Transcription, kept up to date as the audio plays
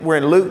We're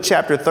in Luke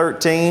chapter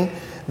 13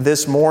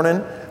 this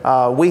morning.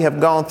 We have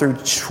gone through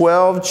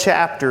 12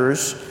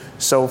 chapters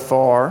so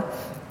far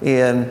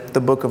in the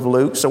book of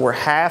Luke. So we're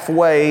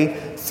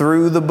halfway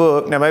through the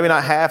book. Now, maybe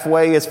not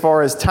halfway as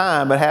far as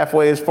time, but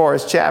halfway as far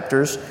as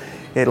chapters,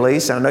 at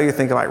least. And I know you're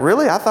thinking like,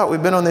 really? I thought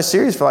we've been on this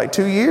series for like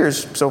 2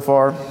 years so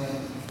far.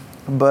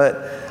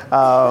 But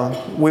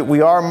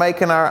we are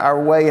making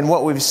our way. And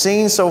what we've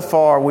seen so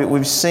far,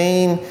 we've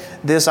seen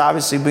this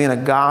obviously being a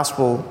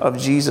gospel of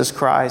Jesus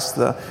Christ,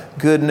 the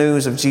good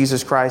news of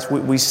Jesus Christ.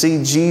 We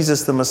see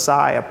Jesus the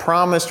Messiah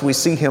promised. We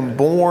see Him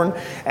born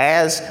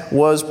as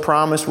was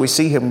promised. We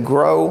see Him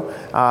grow.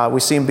 We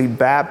see Him be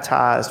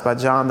baptized by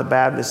John the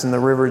Baptist in the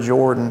River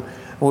Jordan.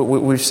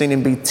 We've seen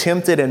Him be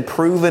tempted and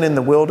proven in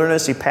the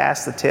wilderness. He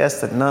passed the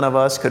test that none of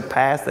us could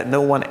pass, that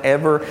no one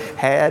ever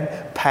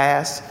had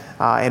passed,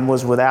 and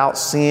was without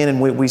sin. And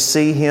we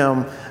see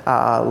Him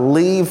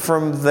leave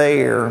from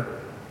there,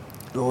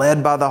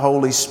 led by the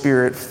Holy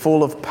Spirit,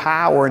 full of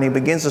power, and He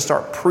begins to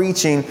start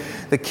preaching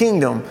the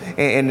kingdom.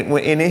 And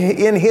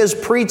in His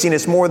preaching,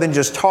 it's more than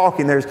just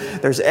talking.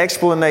 There's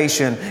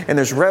explanation, and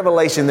there's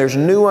revelation. There's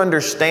new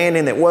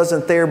understanding that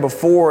wasn't there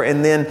before.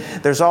 And then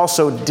there's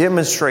also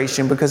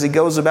demonstration, because He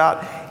goes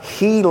about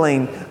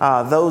healing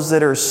those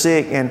that are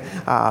sick and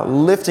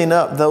lifting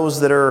up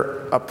those that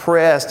are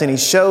oppressed. And He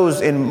shows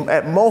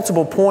at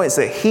multiple points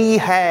that He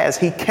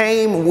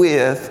came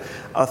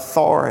with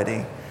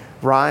authority,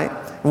 right?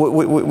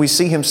 We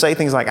see Him say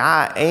things like,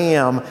 I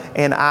am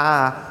and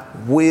I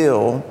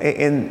will.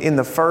 In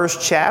the first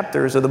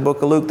chapters of the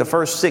book of Luke, the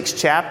first 6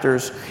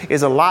 chapters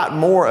is a lot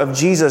more of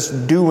Jesus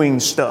doing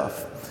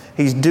stuff.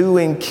 He's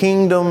doing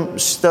kingdom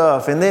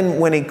stuff. And then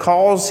when He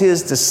calls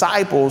His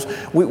disciples,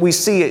 we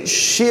see it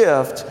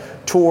shift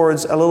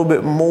towards a little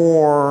bit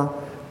more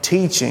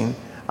teaching.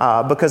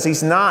 Because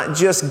He's not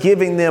just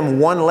giving them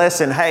one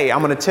lesson. Hey,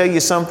 I'm going to tell you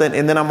something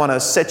and then I'm going to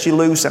set you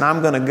loose and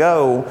I'm going to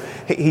go.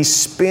 He's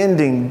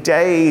spending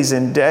days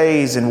and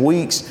days and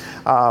weeks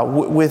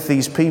with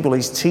these people.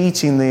 He's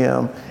teaching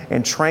them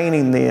and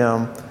training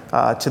them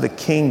to the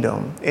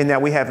kingdom. And now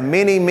we have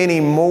many, many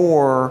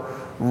more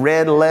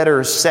red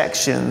letter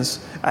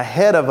sections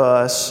ahead of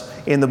us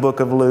in the book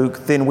of Luke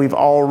than we've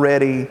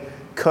already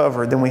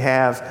covered, than we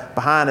have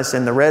behind us.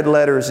 And the red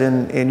letters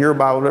in your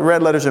Bible, the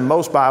red letters in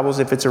most Bibles,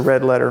 if it's a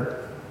red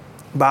letter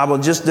Bible,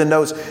 just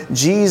denotes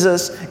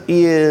Jesus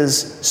is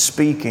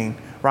speaking,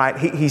 right?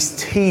 He's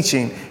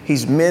teaching,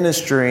 He's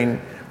ministering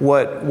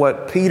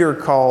what Peter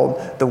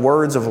called the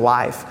words of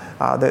life.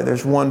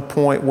 There's one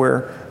point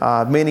where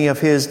many of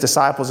His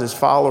disciples, His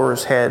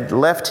followers, had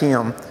left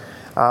Him,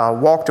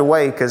 walked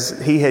away because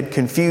He had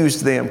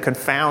confused them,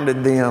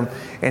 confounded them.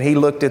 And He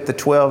looked at the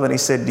 12 and He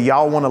said, do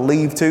y'all want to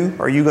leave too?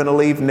 Are you going to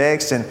leave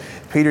next? And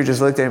Peter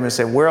just looked at him and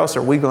said, where else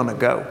are we going to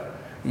go?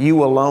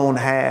 You alone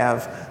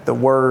have the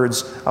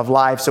words of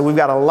life. So we've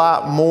got a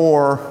lot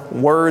more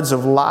words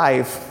of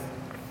life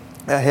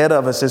ahead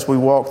of us as we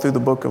walk through the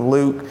book of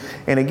Luke.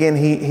 And again,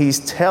 he's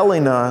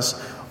telling us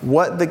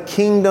what the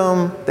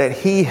kingdom that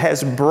He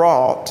has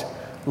brought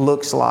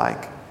looks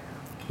like.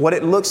 What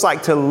it looks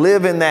like to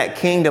live in that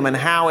kingdom and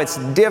how it's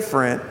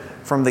different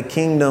from the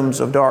kingdoms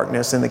of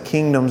darkness and the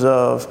kingdoms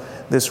of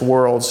this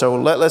world. So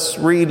let's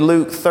read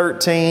Luke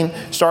 13,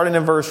 starting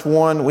in verse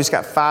 1. We've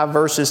got 5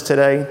 verses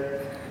today,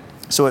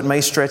 so it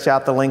may stretch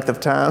out the length of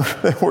time.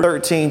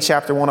 13,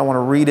 chapter 1, I want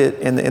to read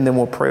it, and then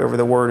we'll pray over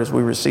the word as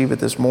we receive it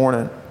this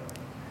morning.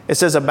 It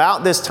says,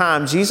 about this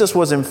time, Jesus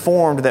was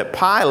informed that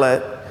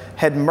Pilate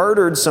had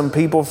murdered some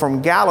people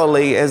from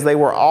Galilee as they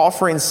were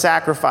offering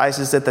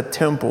sacrifices at the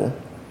temple.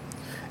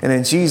 And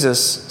then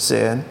Jesus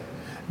said,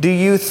 do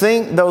you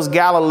think those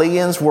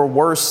Galileans were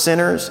worse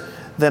sinners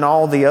than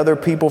all the other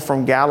people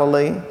from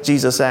Galilee?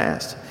 Jesus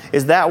asked.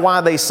 Is that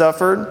why they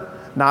suffered?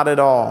 Not at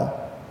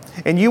all.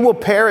 And you will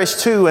perish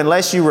too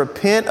unless you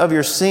repent of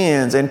your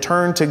sins and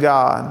turn to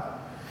God.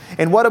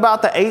 And what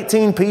about the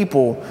 18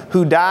 people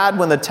who died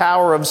when the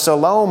Tower of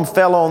Siloam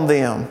fell on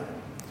them?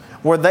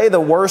 Were they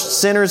the worst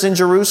sinners in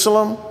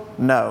Jerusalem?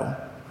 No.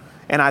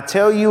 And I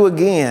tell you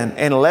again,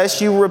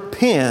 unless you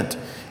repent,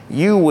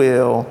 you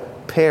will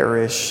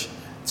perish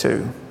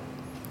too.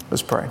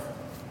 Let's pray.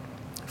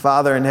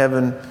 Father in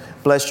heaven,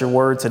 bless your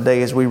word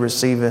today as we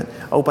receive it.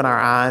 Open our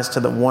eyes to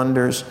the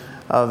wonders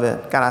of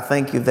it. God, I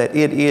thank you that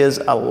it is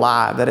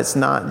alive, that it's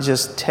not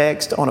just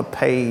text on a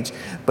page,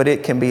 but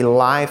it can be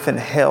life and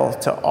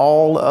health to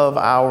all of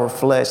our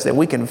flesh, that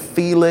we can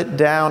feel it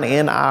down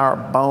in our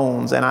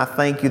bones. And I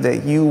thank you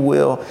that you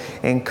will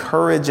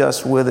encourage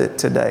us with it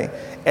today,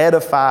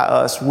 edify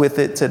us with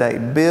it today,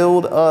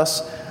 build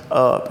us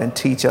up, and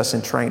teach us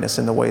and train us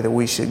in the way that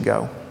we should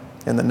go.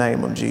 In the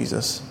name of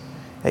Jesus.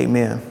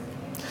 Amen.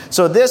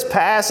 So this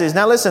passage,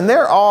 now listen,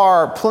 there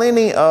are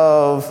plenty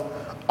of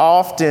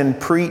often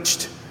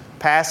preached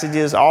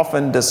passages,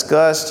 often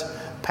discussed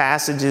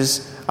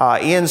passages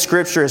in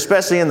Scripture,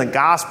 especially in the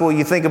Gospel.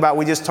 You think about,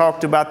 we just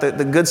talked about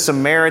the Good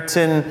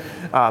Samaritan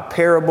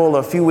parable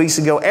a few weeks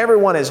ago.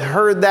 Everyone has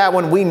heard that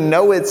one. We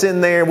know it's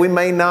in there. We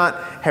may not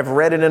have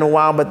read it in a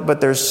while, but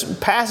there's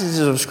passages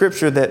of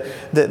Scripture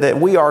that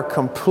we are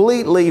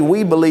completely,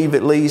 we believe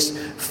at least,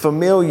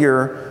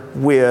 familiar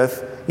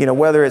with. You know,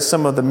 whether it's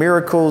some of the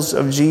miracles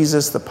of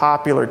Jesus, the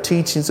popular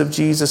teachings of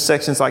Jesus,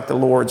 sections like the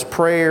Lord's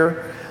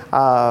Prayer,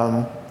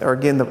 or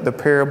again, the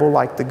parable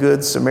like the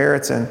Good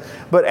Samaritan.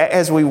 But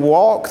as we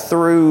walk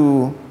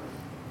through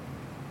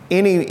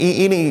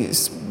any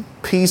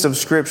piece of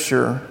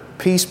Scripture,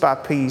 piece by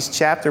piece,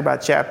 chapter by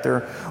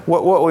chapter,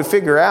 what we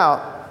figure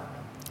out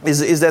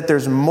is that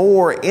there's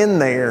more in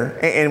there,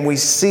 and we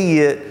see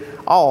it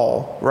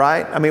all,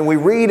 right? I mean, we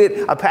read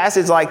a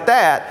passage like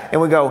that,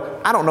 and we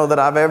go, I don't know that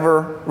I've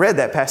ever read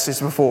that passage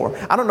before.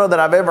 I don't know that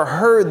I've ever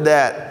heard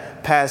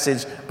that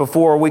passage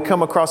before. We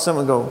come across something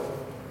and go,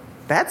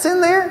 that's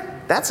in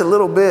there? That's a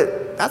little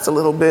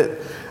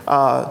bit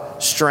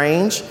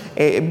strange.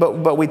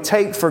 But we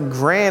take for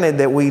granted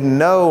that we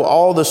know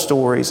all the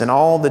stories and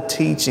all the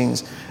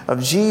teachings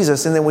of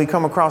Jesus, and then we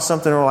come across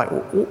something and we're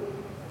like,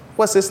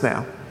 what's this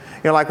now?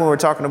 You know, like when we were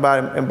talking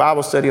about in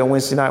Bible study on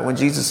Wednesday night when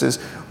Jesus is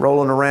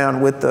rolling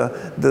around with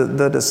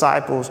the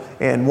disciples,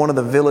 and one of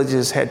the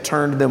villages had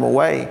turned them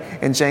away.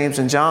 And James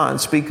and John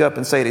speak up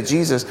and say to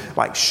Jesus,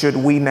 like, should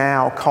we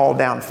now call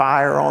down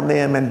fire on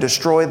them and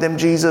destroy them,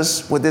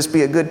 Jesus? Would this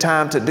be a good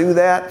time to do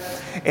that?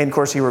 And of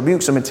course, he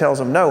rebukes them and tells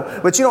them no.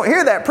 But you don't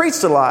hear that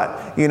preached a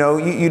lot. You know,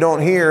 you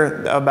don't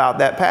hear about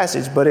that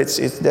passage, but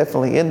it's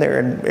definitely in there,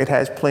 and it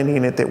has plenty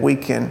in it that we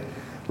can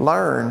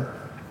learn.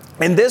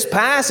 And this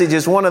passage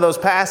is one of those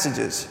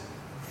passages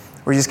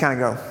where you just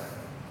kind of go,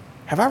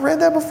 have I read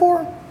that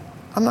before?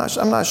 I'm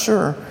not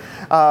sure.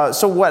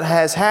 So what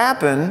has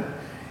happened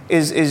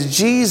is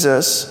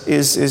Jesus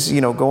is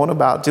going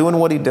about doing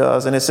what he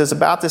does. And it says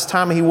about this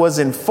time he was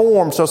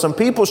informed. So some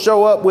people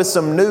show up with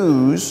some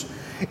news.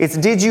 It's,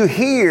 did you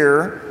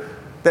hear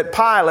that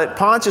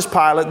Pontius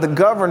Pilate, the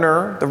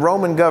governor, the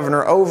Roman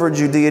governor over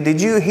Judea, did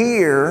you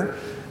hear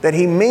that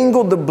he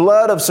mingled the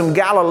blood of some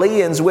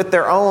Galileans with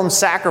their own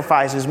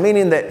sacrifices,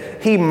 meaning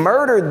that he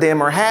murdered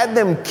them or had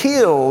them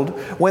killed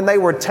when they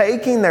were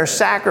taking their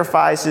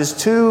sacrifices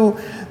to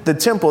the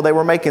temple. They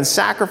were making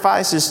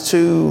sacrifices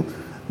to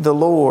the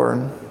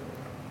Lord.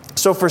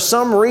 So for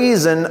some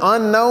reason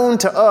unknown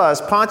to us,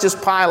 Pontius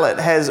Pilate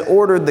has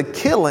ordered the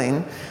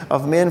killing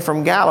of men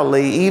from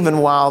Galilee even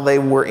while they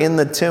were in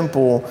the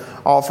temple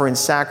offering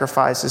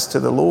sacrifices to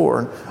the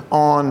Lord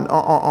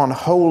on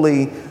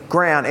holy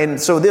ground. And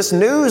so this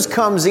news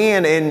comes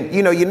in, and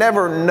you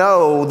never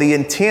know the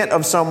intent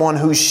of someone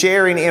who's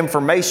sharing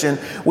information.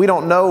 We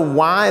don't know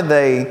why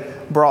they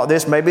brought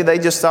this. Maybe they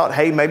just thought,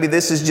 hey, maybe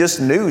this is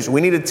just news.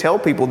 We need to tell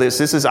people this.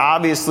 This is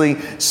obviously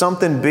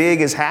something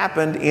big has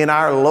happened in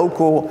our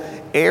local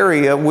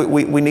area.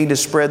 We need to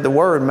spread the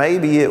word.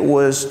 Maybe it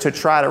was to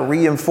try to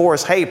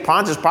reinforce, hey,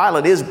 Pontius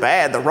Pilate is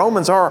bad. The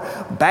Romans are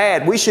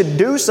bad. We should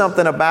do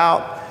something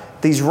about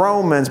these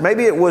Romans.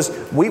 Maybe it was,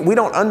 we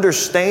don't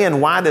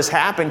understand why this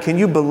happened. Can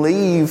you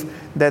believe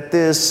that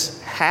this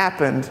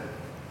happened?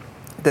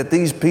 That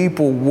these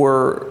people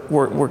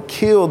were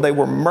killed, they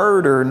were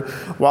murdered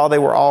while they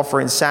were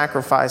offering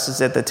sacrifices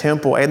at the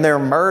temple. And their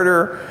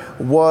murder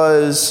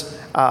was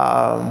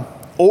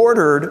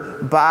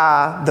ordered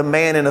by the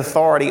man in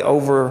authority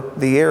over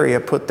the area,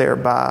 put there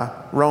by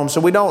Rome. So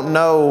we don't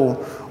know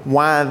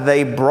why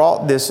they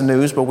brought this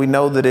news, but we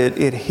know that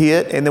it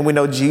hit. And then we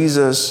know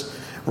Jesus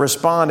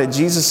responded.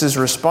 Jesus'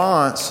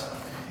 response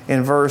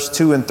in verse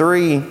 2 and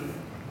 3,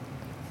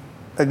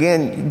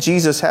 again,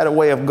 Jesus had a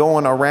way of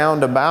going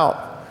around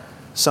about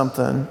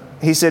something.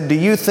 He said, do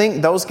you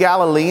think those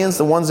Galileans,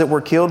 the ones that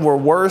were killed, were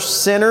worse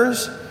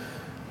sinners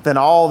than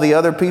all the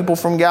other people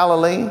from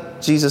Galilee?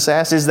 Jesus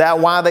asked, is that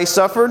why they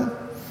suffered?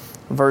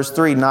 Verse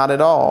 3, not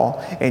at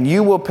all. And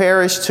you will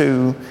perish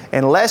too,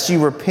 unless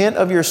you repent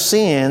of your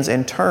sins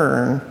and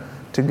turn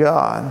to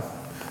God.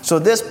 So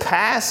this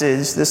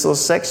passage, this little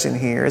section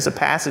here, is a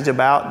passage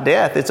about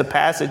death. It's a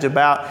passage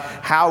about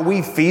how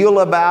we feel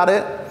about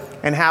it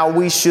and how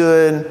we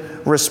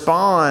should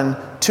respond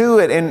to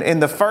it.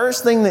 And the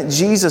first thing that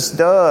Jesus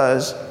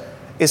does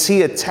is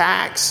he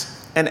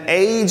attacks an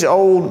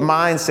age-old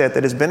mindset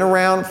that has been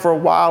around for a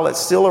while. It's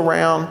still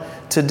around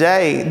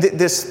today.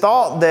 This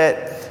thought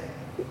that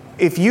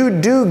if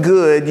you do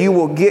good, you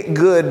will get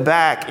good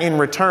back in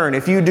return.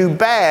 If you do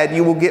bad,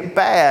 you will get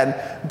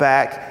bad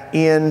back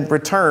in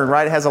return,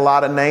 right? It has a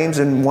lot of names,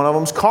 and one of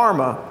them's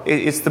karma.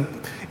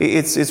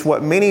 It's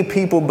what many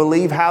people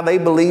believe, how they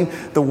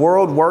believe the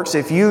world works.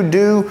 If you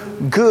do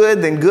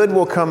good, then good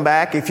will come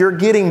back. If you're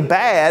getting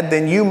bad,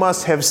 then you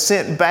must have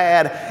sent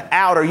bad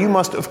out, or you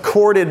must have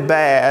courted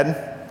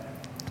bad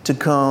to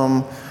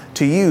come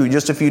to you.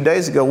 Just a few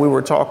days ago, we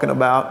were talking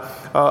about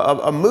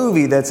a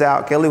movie that's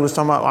out. Kelly was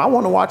talking about, I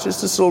want to watch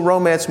this little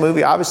romance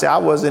movie. Obviously, I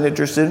wasn't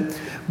interested,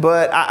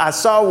 but I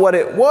saw what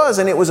it was,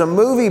 and it was a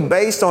movie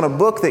based on a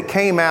book that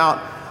came out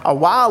a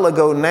while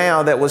ago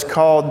now that was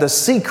called The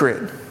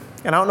Secret.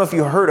 And I don't know if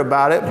you heard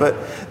about it, but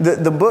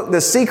the book, The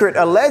Secret,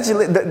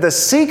 allegedly, the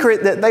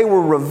secret that they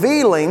were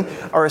revealing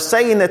or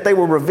saying that they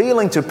were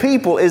revealing to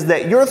people is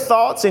that your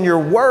thoughts and your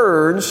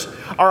words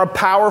are a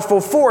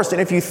powerful force.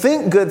 And if you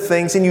think good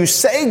things and you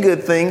say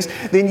good things,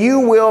 then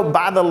you will,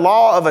 by the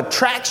law of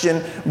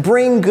attraction,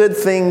 bring good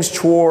things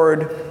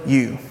toward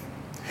you.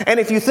 And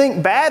if you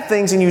think bad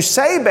things and you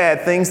say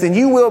bad things, then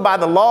you will, by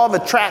the law of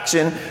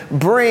attraction,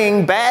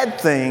 bring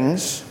bad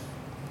things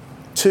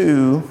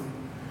to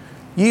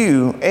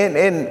you.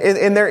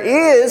 And there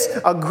is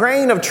a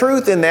grain of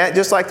truth in that,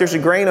 just like there's a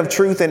grain of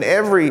truth in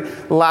every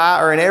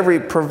lie or in every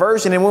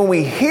perversion. And when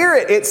we hear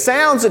it, it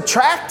sounds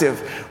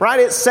attractive, right?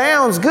 It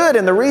sounds good.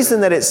 And the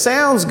reason that it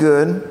sounds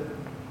good,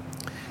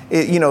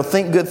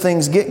 think good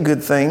things, get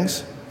good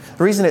things.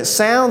 The reason it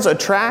sounds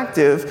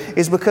attractive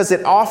is because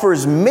it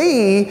offers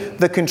me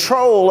the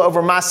control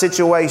over my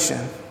situation.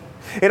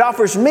 It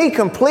offers me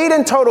complete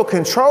and total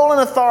control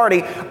and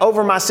authority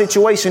over my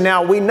situation.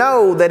 Now, we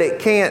know that it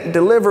can't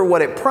deliver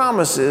what it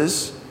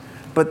promises,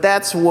 but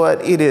that's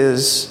what it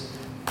is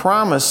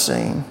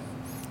promising,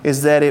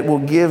 is that it will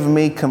give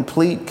me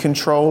complete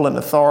control and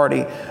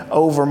authority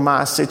over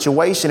my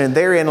situation. And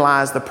therein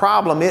lies the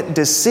problem. It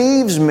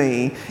deceives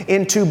me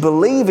into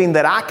believing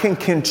that I can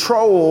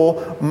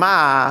control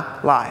my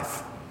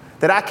life,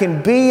 that I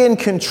can be in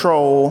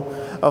control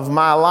of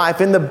my life.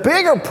 And the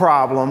bigger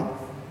problem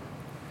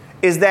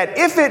is that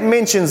if it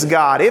mentions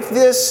God, if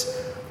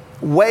this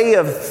way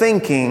of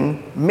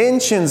thinking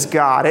mentions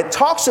God, it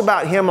talks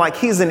about Him like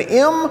He's an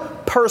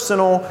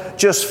impersonal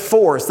just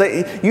force.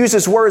 They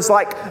uses words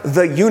like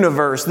the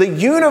universe. The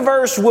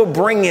universe will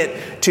bring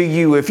it to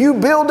you. If you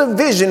build a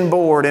vision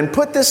board and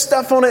put this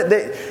stuff on it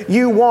that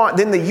you want,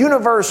 then the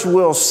universe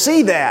will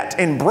see that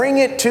and bring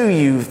it to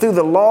you through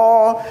the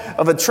law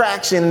of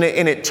attraction.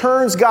 And it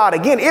turns God,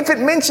 again, if it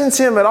mentions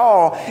Him at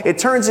all, it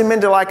turns Him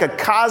into like a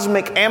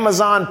cosmic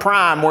Amazon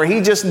Prime where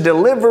He just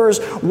delivers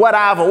what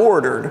I've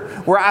ordered,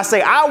 where I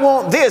say, I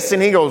want this,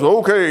 and He goes,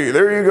 okay,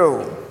 there you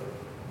go.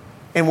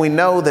 And we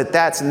know that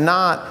that's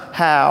not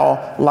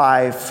how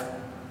life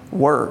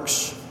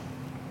works.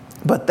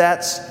 But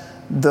that's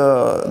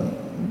the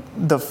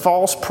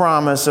false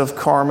promise of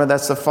karma.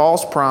 That's the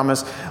false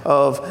promise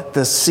of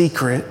the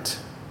secret,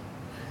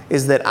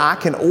 is that I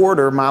can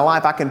order my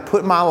life. I can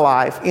put my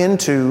life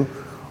into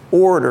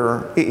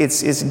order.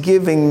 It's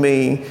giving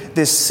me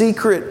this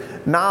secret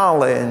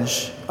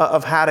knowledge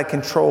of how to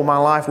control my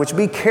life, which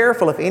be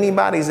careful if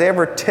anybody's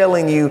ever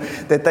telling you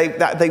that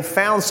they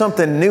found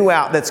something new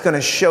out that's going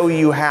to show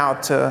you how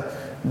to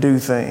do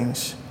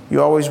things.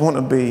 You always want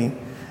to be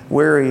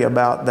wary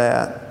about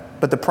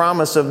that. But the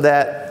promise of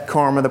that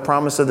karma, the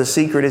promise of the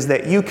secret, is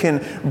that you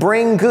can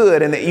bring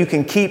good and that you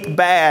can keep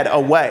bad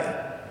away.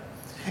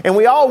 And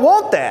we all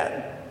want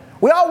that.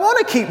 We all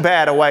want to keep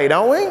bad away,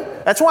 don't we?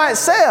 That's why it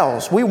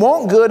sells. We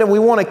want good and we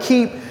want to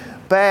keep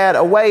bad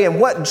away. And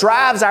what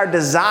drives our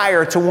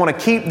desire to want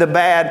to keep the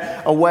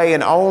bad away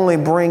and only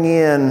bring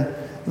in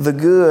the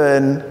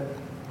good,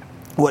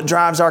 what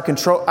drives our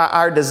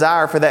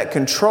desire for that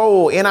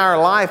control in our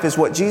life is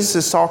what Jesus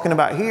is talking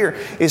about here,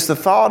 is the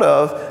thought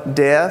of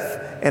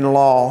death and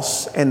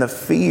loss and the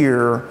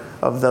fear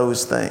of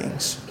those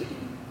things.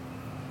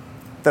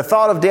 The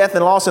thought of death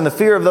and loss and the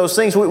fear of those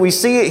things. We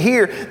see it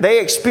here. They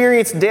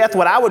experience death,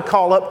 what I would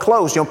call up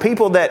close.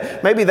 People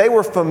that maybe they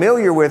were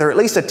familiar with, or at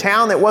least a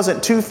town that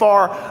wasn't too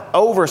far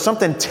over.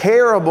 Something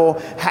terrible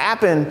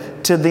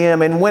happened to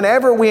them. And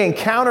whenever we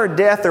encounter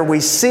death or we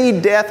see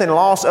death and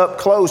loss up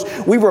close,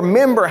 we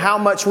remember how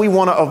much we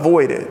want to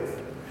avoid it.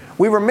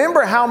 We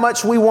remember how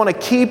much we want to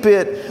keep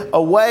it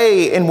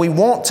away, and we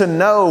want to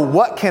know,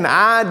 what can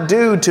I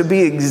do to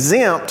be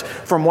exempt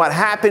from what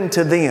happened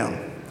to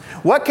them?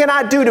 What can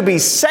I do to be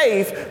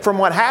safe from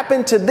what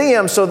happened to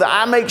them so that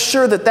I make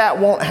sure that that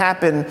won't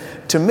happen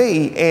to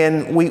me?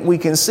 And we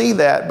can see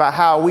that by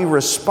how we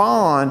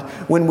respond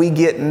when we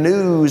get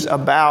news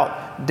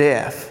about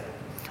death.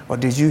 Well,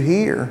 did you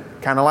hear?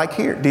 Kind of like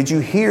here. Did you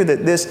hear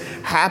that this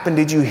happened?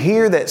 Did you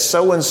hear that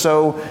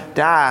so-and-so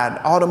died?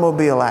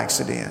 Automobile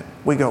accident.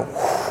 We go,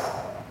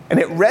 whew, and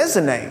it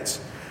resonates,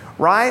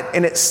 right?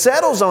 And it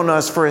settles on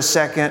us for a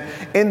second.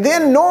 And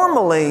then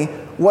normally,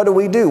 what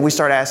do? We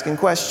start asking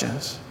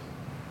questions.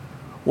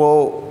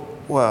 Well,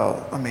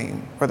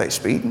 were they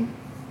speeding?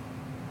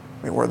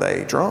 Were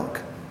they drunk?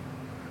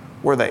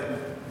 Were they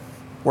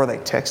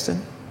texting?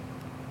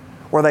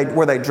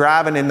 Were they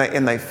driving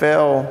and they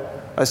fell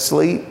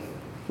asleep?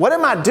 What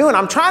am I doing?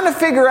 I'm trying to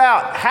figure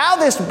out how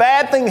this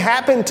bad thing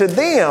happened to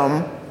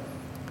them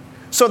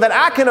so that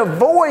I can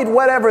avoid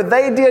whatever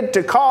they did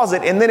to cause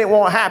it, and then it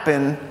won't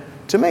happen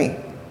to me.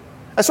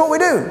 That's what we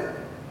do.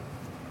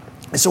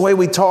 It's the way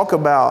we talk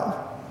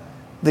about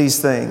these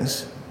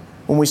things.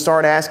 When we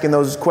start asking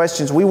those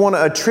questions, we want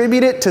to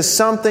attribute it to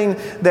something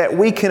that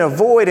we can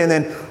avoid, and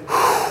then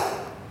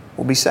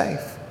we'll be safe.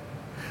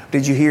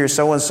 Did you hear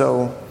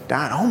so-and-so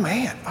died? Oh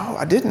man,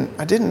 I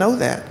didn't know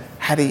that.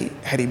 Had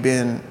he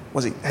been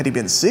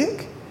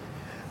sick?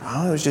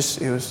 Oh, it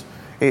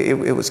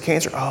It was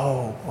cancer.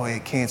 Oh, boy, he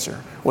had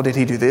cancer. Well, did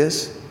he do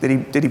this?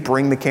 Did he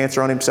bring the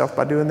cancer on himself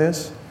by doing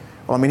this?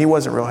 Well, I mean, he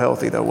wasn't real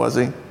healthy though, was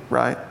he?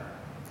 Right?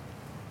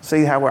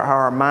 See how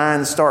our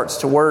mind starts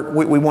to work?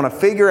 We want to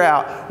figure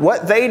out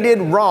what they did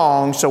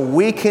wrong so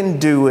we can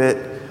do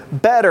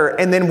it better.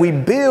 And then we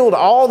build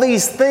all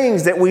these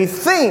things that we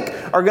think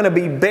are going to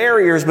be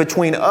barriers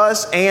between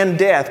us and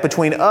death,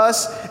 between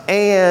us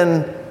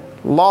and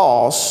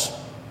loss.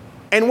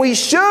 And we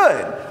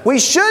should. We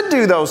should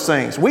do those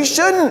things. We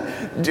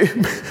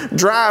shouldn't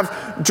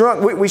drive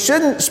drunk. We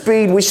shouldn't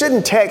speed. We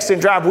shouldn't text and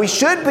drive. We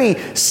should be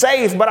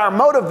safe. But our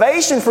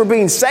motivation for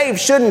being safe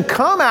shouldn't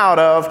come out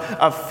of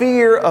a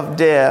fear of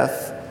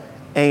death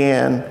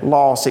and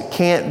loss. It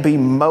can't be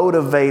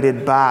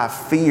motivated by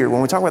fear.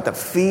 When we talk about the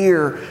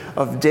fear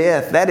of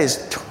death, that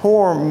is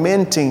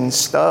tormenting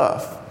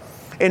stuff.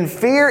 And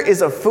fear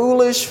is a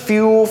foolish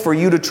fuel for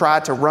you to try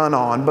to run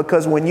on,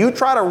 because when you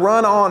try to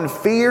run on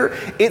fear,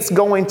 it's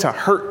going to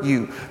hurt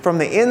you from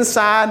the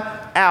inside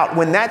out.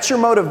 When that's your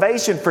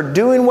motivation for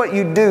doing what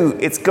you do,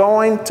 it's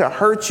going to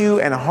hurt you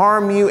and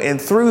harm you.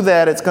 And through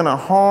that, it's going to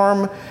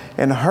harm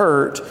and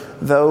hurt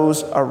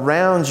those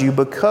around you,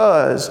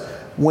 because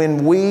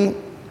when we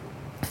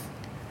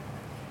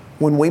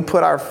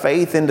put our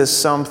faith into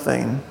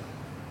something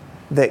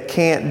that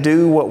can't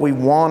do what we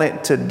want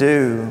it to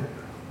do,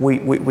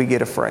 we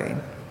get afraid.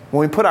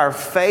 When we put our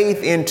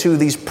faith into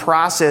these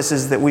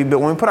processes that we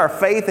build, when we put our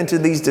faith into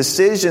these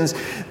decisions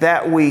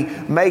that we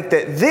make,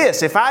 that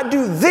if I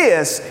do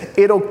this,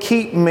 it'll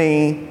keep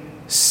me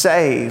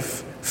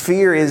safe.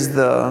 Fear is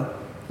the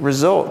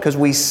result, because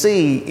we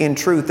see in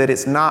truth that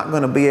it's not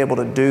going to be able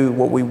to do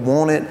what we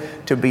want it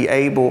to be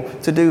able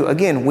to do.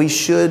 Again, we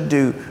should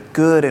do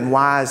good and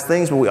wise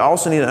things, but we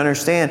also need to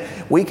understand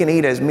we can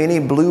eat as many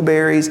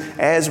blueberries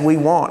as we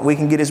want. We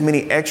can get as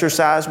many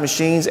exercise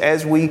machines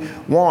as we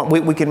want.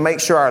 We can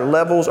make sure our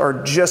levels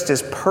are just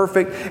as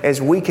perfect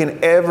as we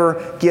can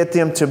ever get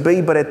them to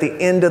be. But at the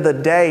end of the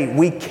day,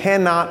 we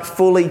cannot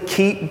fully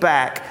keep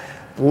back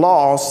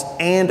loss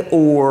and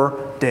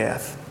or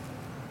death.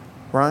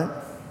 Right?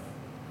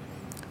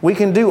 We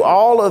can do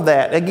all of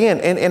that, again,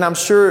 and I'm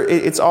sure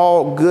it's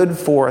all good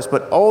for us,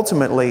 but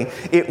ultimately,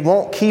 it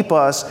won't keep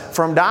us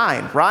from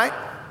dying, right?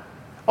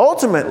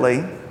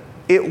 Ultimately,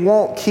 it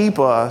won't keep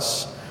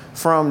us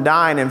from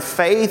dying. And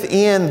faith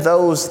in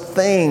those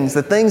things,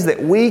 the things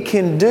that we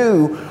can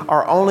do,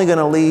 are only going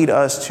to lead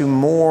us to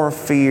more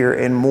fear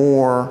and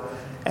more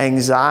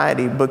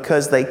anxiety,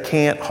 because they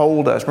can't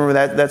hold us. Remember,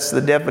 that's the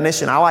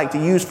definition I like to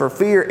use for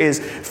fear is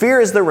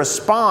the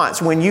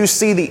response when you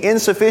see the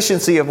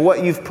insufficiency of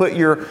what you've put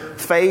your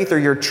faith or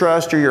your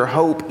trust or your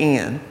hope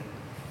in.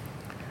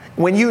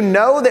 When you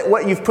know that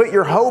what you've put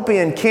your hope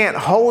in can't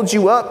hold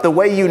you up the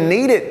way you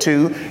need it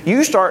to,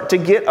 you start to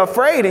get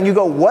afraid and you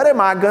go, what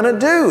am I going to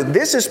do?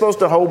 This is supposed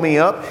to hold me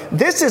up.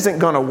 This isn't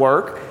going to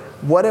work.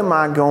 What am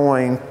I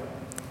going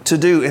to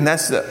do? And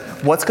that's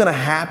what's going to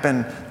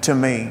happen to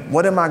me.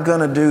 What am I going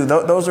to do?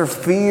 Those are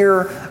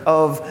fear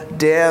of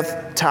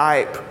death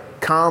type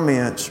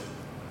comments.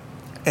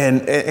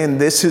 And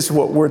this is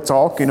what we're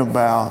talking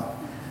about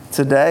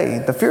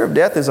today. The fear of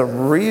death is a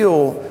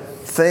real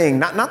thing.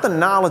 Not the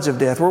knowledge of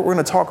death. We're going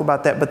to talk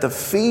about that. But the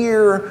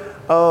fear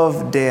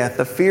of death,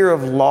 the fear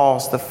of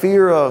loss, the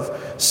fear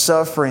of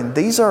suffering.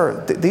 These are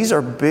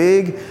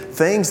big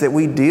things that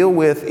we deal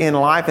with in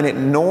life, and it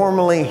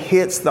normally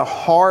hits the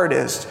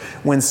hardest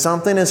when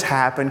something has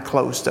happened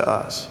close to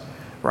us,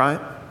 right?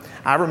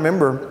 I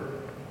remember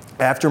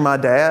after my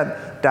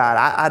dad died,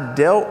 I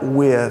dealt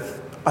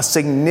with a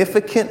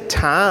significant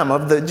time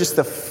of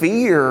the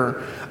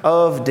fear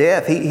of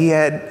death. He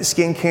had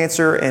skin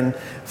cancer and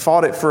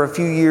fought it for a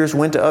few years,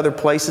 went to other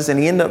places, and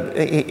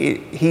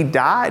he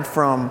died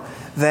from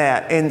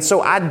that. And so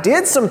I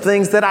did some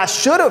things that I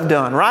should have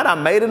done, right? I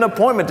made an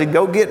appointment to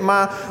go get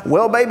my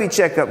well baby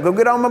checkup, go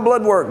get all my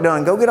blood work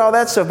done, go get all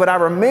that stuff. But I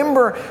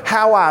remember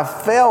how I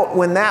felt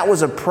when that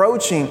was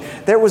approaching.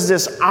 There was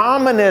this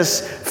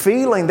ominous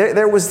feeling.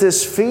 There was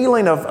this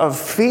feeling of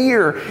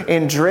fear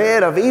and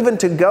dread of even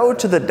to go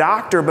to the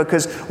doctor,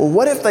 because, well,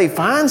 what if they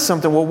find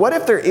something? Well, what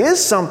if there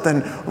is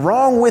something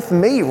wrong with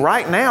me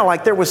right now?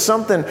 Like there was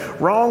something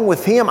wrong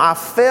with him. I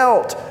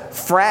felt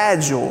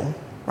fragile.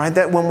 Right?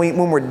 That when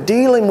we're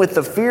dealing with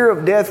the fear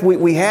of death,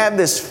 we have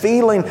this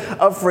feeling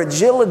of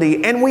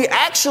fragility, and we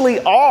actually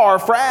are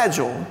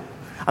fragile.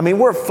 I mean,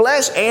 we're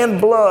flesh and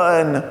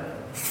blood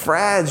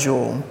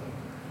fragile.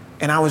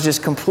 And I was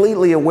just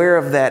completely aware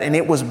of that, and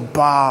it was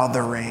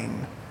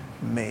bothering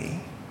me.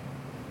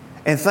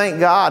 And thank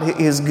God,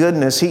 His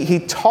goodness, He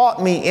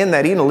taught me in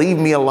that. He didn't leave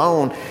me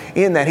alone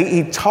in that.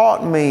 He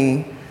taught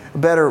me a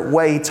better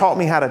way. He taught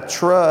me how to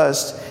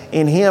trust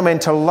in Him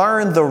and to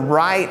learn the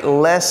right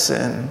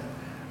lesson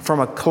from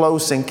a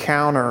close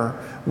encounter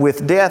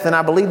with death. And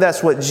I believe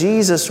that's what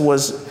Jesus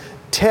was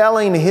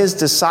telling His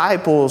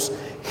disciples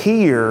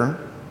here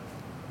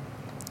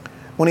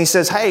when He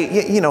says, hey,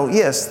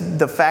 yes,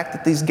 the fact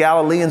that these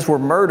Galileans were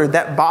murdered,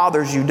 that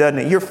bothers you, doesn't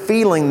it? You're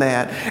feeling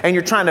that, and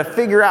you're trying to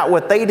figure out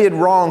what they did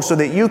wrong so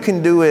that you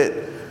can do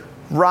it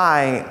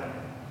right.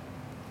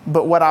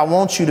 But what I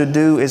want you to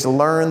do is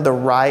learn the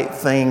right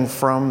thing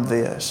from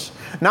this.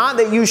 Not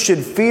that you should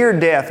fear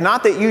death,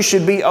 not that you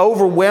should be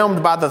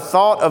overwhelmed by the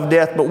thought of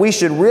death, but we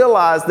should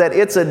realize that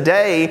it's a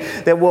day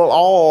that we'll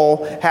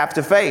all have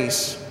to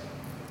face.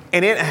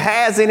 And it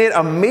has in it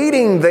a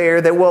meeting there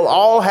that we'll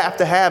all have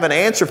to have an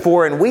answer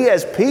for. And we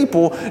as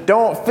people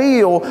don't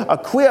feel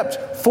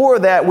equipped for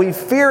that. We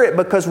fear it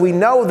because we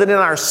know that in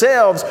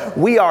ourselves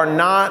we are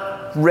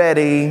not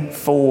ready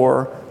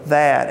for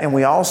that. And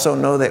we also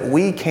know that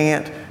we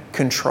can't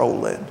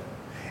control it.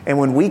 And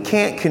when we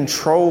can't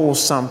control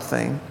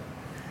something,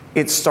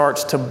 it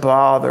starts to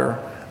bother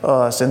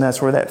us. And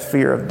that's where that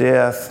fear of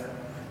death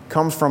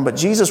comes from. But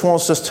Jesus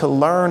wants us to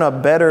learn a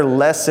better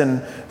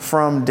lesson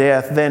from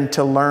death than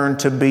to learn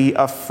to be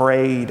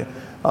afraid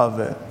of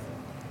it.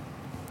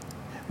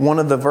 One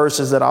of the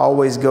verses that I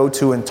always go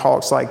to in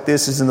talks like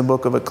this is in the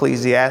book of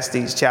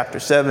Ecclesiastes, chapter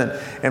 7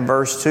 and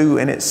verse 2.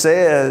 And it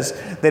says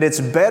that it's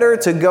better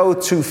to go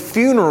to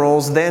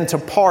funerals than to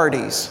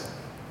parties,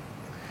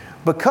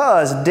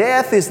 because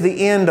death is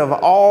the end of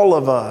all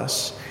of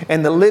us,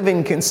 and the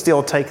living can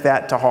still take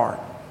that to heart.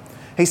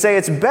 He say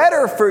it's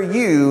better for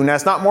you, now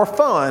it's not more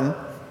fun,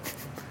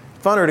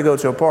 funner to go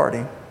to a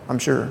party, I'm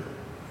sure.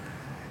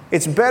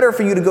 It's better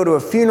for you to go to a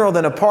funeral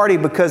than a party,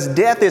 because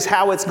death is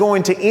how it's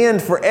going to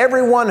end for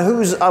everyone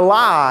who's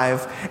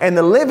alive, and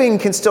the living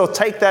can still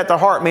take that to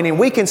heart, meaning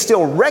we can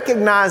still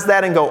recognize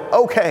that and go,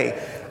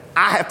 okay,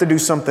 I have to do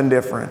something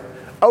different.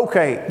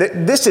 Okay,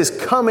 this is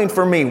coming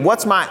for me.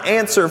 What's my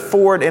answer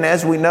for it? And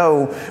as we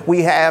know,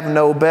 we have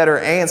no better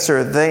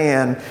answer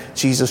than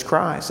Jesus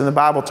Christ. And the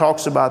Bible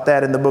talks about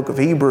that in the book of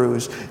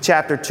Hebrews,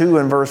 chapter 2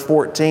 and verse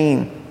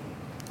 14.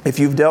 If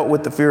you've dealt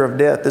with the fear of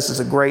death, this is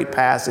a great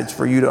passage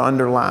for you to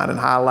underline and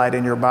highlight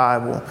in your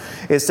Bible.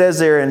 It says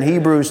there in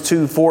Hebrews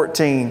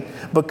 2:14,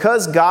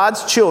 because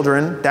God's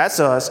children, that's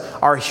us,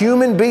 are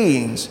human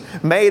beings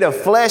made of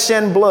flesh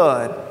and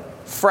blood,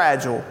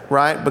 fragile,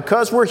 right?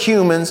 Because we're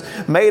humans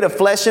made of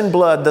flesh and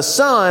blood, the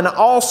Son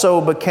also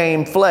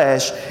became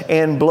flesh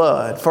and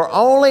blood. For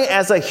only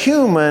as a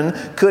human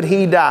could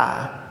he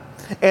die.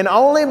 And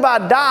only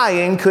by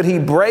dying could he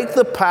break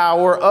the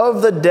power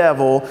of the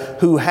devil,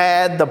 who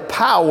had the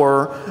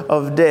power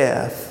of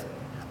death.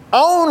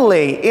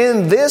 Only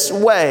in this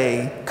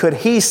way could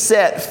he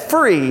set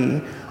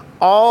free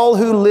all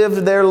who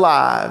lived their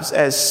lives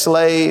as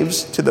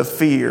slaves to the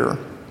fear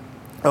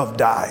of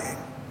dying.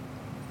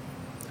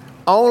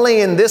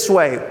 Only in this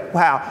way,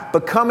 wow,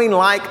 becoming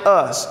like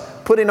us,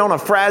 putting on a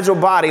fragile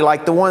body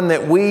like the one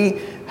that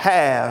we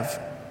have,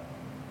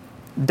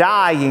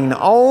 dying,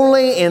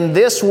 only in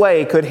this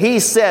way could he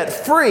set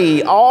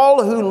free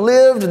all who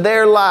lived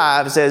their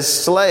lives as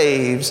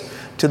slaves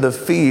to the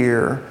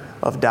fear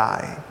of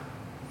dying.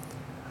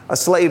 A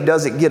slave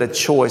doesn't get a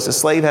choice. A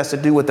slave has to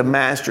do what the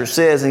master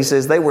says. And he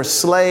says they were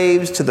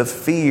slaves to the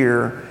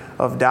fear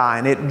of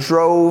dying. It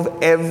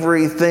drove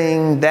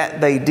everything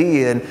that they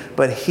did,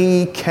 but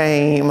he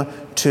came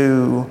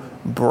to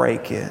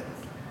break it.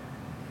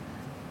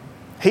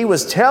 He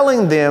was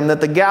telling them that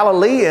the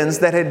Galileans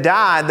that had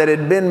died, that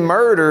had been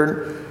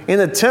murdered in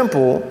the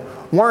temple,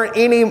 weren't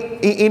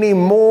any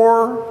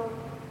more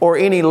or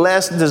any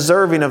less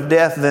deserving of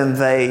death than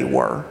they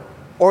were,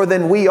 or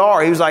than we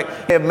are. He was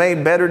like, they have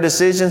made better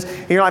decisions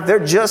in your life. They're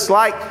just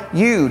like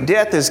you.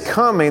 Death is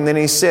coming. Then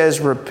he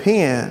says,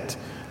 repent,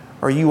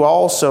 or you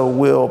also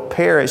will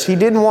perish. He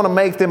didn't want to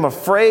make them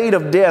afraid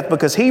of death,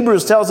 because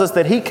Hebrews tells us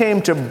that he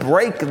came to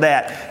break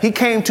that. He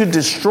came to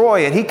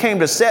destroy it. He came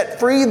to set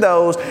free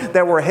those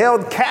that were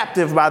held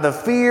captive by the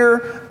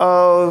fear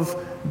of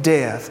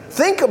death.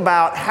 Think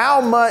about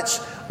how much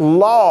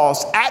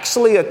loss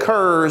actually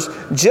occurs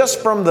just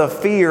from the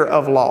fear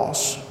of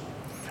loss.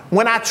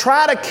 When I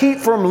try to keep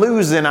from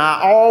losing,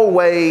 I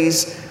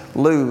always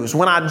lose.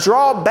 When I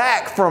draw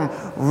back from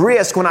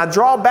risk, when I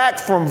draw back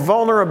from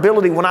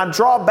vulnerability, when I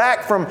draw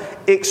back from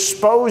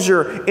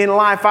exposure in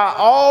life, I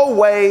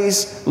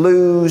always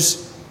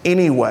lose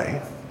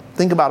anyway.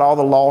 Think about all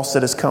the loss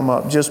that has come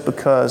up just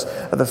because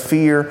of the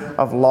fear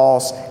of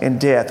loss and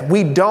death.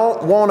 We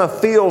don't want to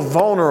feel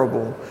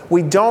vulnerable.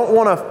 We don't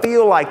want to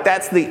feel like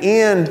that's the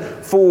end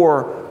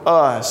for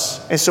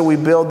us. And so we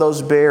build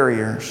those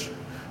barriers,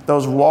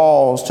 those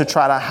walls to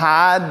try to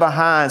hide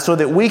behind so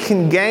that we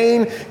can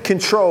gain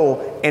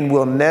control, and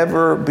we'll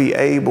never be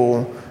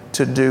able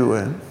to do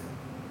it.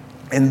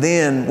 And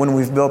then when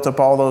we've built up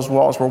all those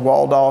walls, we're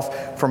walled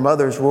off from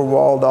others. We're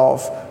walled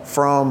off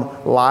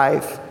from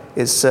life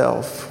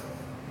itself.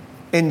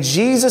 And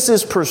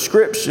Jesus'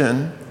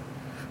 prescription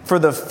for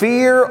the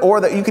fear,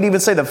 or you could even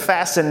say the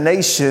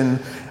fascination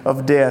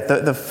of death,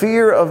 the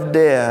fear of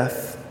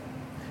death,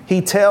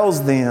 he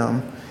tells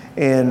them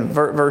in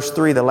verse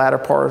 3, the latter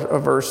part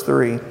of verse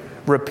 3,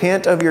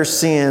 repent of your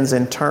sins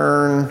and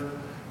turn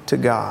to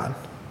God.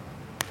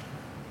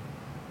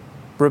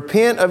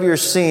 Repent of your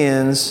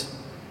sins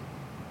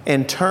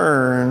and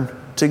turn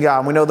to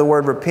God. We know the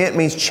word repent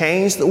means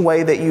change the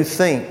way that you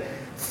think.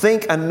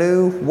 Think a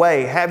new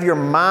way. Have your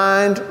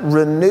mind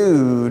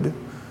renewed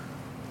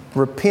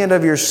Repent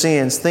of your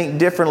sins. Think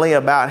differently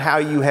about how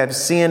you have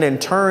sinned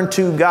and turn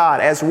to God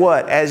as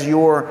what? As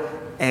your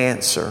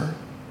answer.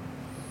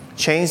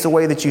 Change the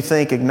way that you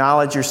think.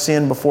 Acknowledge your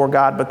sin before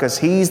God because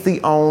He's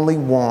the only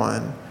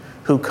one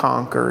who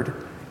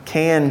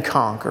can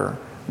conquer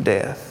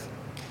death.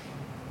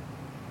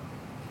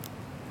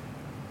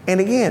 And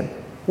again,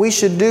 we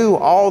should do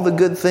all the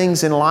good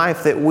things in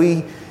life that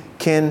we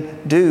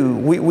can do.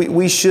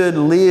 We should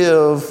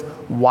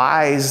live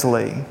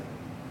wisely.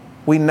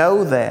 We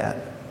know that.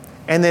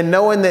 And then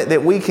knowing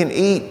that we can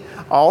eat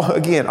all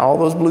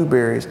those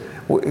blueberries.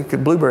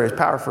 Blueberries,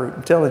 power fruit,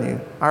 I'm telling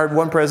you. I heard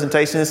one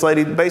presentation, this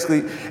lady, basically,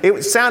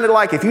 it sounded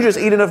like if you just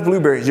eat enough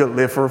blueberries, you'll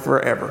live for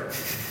forever.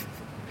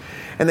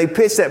 And they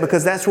pitch that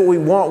because that's what we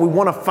want. We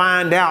want to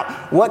find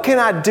out, what can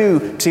I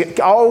do to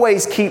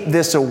always keep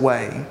this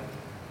away?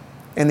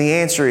 And the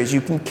answer is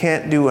you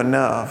can't do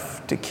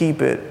enough to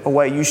keep it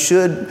away. You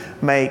should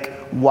make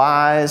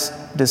wise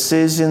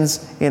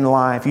decisions in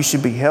life. You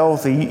should be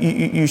healthy.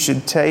 You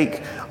should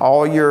take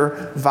all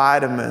your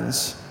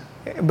vitamins.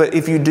 But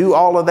if you do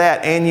all of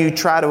that and you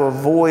try to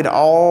avoid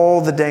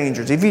all the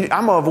dangers, I'm going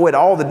to avoid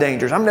all the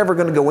dangers. I'm never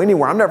going to go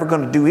anywhere. I'm never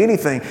going to do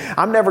anything.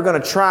 I'm never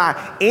going to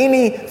try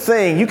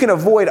anything. You can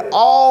avoid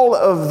all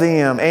of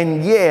them,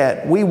 and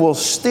yet we will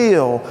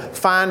still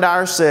find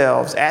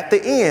ourselves at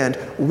the end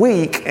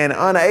weak and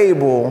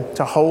unable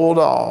to hold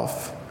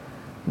off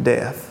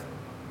death.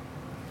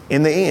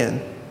 In the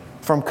end,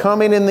 from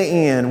coming in the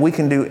end, we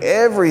can do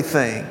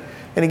everything.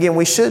 And again,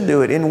 we should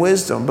do it in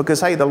wisdom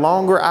because, hey, the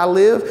longer I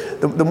live,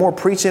 the more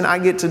preaching I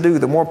get to do,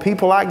 the more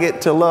people I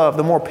get to love,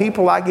 the more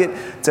people I get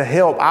to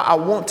help. I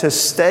want to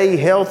stay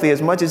healthy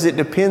as much as it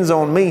depends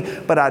on me,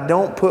 but I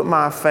don't put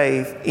my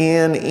faith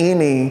in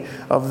any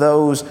of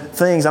those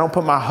things. I don't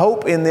put my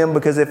hope in them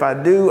because if I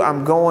do,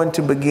 I'm going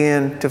to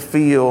begin to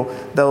feel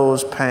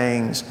those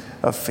pangs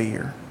of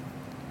fear.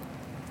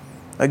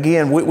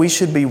 Again, we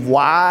should be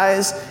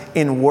wise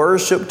in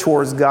worship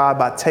towards God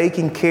by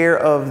taking care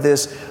of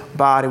this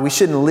body. We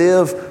shouldn't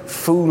live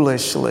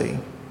foolishly.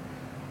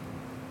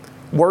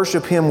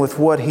 Worship Him with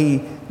what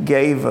He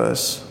gave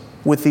us,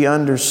 with the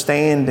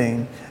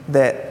understanding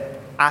that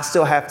I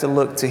still have to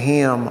look to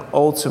Him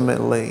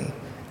ultimately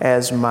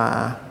as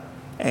my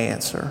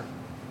answer.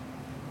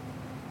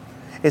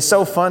 It's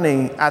so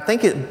funny. I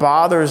think it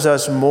bothers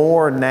us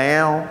more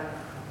now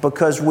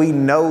because we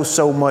know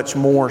so much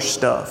more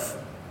stuff.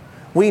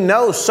 We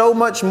know so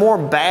much more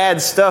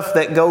bad stuff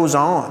that goes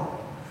on.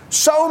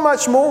 So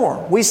much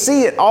more. We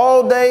see it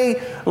all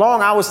day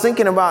long. I was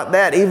thinking about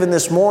that even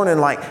this morning.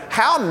 Like,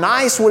 how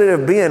nice would it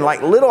have been,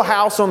 like Little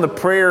House on the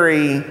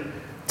Prairie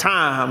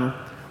time,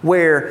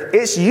 where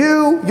it's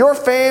you, your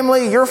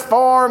family, your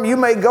farm. You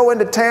may go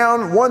into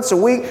town once a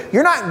week.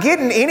 You're not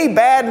getting any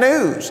bad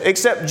news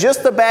except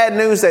just the bad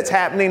news that's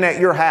happening at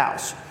your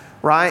house,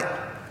 right?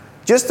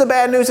 Just the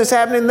bad news that's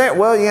happening there.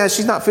 Well, yeah,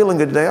 she's not feeling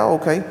good today. Oh,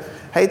 okay.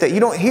 Hate that. You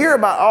don't hear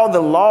about all the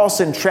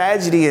loss and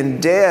tragedy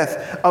and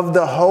death of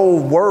the whole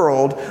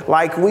world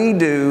like we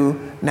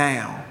do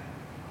now.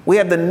 We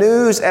have the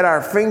news at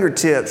our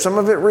fingertips. Some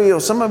of it real,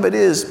 some of it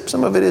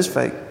is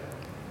fake.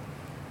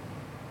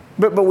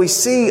 But we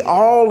see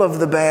all of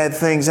the bad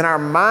things, and our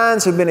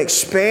minds have been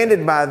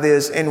expanded by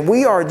this, and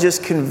we are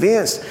just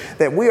convinced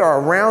that we are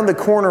around the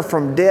corner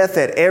from death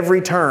at every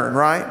turn,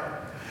 right?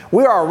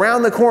 We are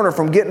around the corner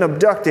from getting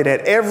abducted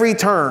at every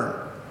turn.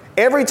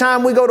 Every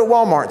time we go to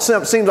Walmart,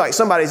 it seems like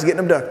somebody's getting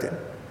abducted,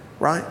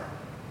 right?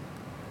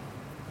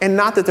 And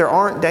not that there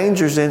aren't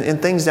dangers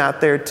and things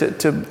out there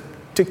to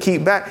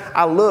keep back.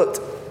 I looked,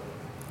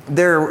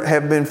 there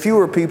have been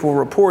fewer people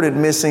reported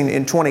missing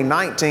in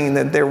 2019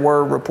 than there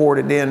were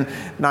reported in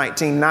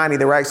 1990.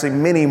 There were actually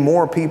many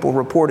more people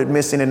reported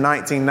missing in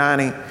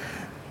 1990.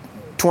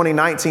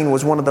 2019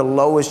 was one of the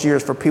lowest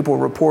years for people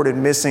reported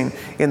missing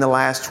in the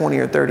last 20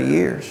 or 30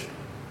 years.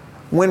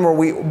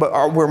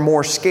 We're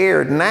more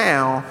scared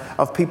now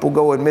of people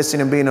going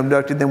missing and being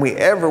abducted than we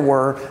ever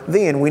were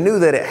then. We knew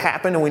that it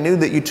happened and we knew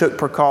that you took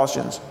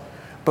precautions.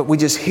 But we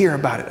just hear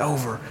about it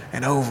over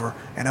and over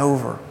and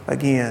over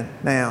again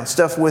now.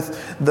 Stuff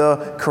with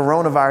the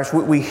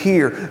coronavirus, we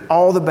hear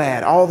all the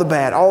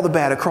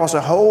bad across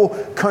a whole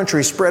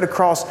country, spread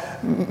across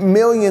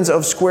millions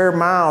of square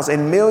miles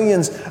and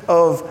millions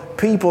of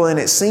people. And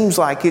it seems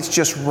like it's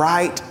just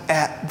right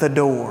at the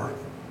door.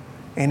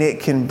 And it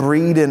can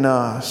breed in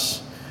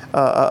us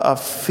a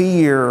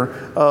fear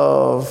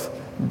of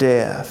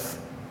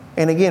death.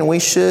 And again, we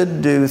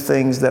should do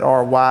things that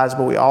are wise,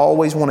 but we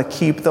always want to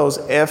keep those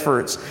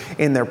efforts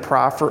in their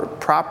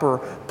proper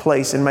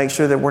place and make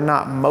sure that we're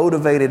not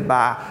motivated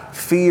by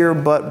fear,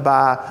 but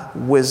by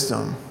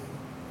wisdom.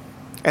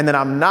 And that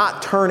I'm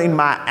not turning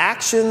my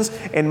actions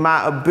and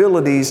my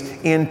abilities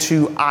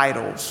into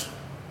idols.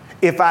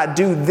 If I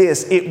do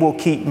this, it will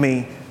keep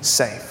me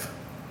safe.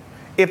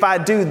 If I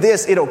do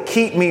this, it'll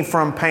keep me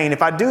from pain.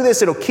 If I do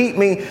this, it'll keep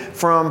me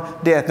from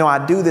death. No,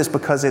 I do this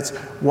because it's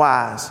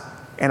wise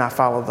and I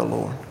follow the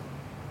Lord.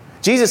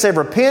 Jesus said,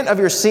 repent of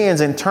your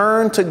sins and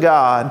turn to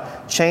God.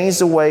 Change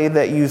the way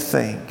that you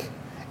think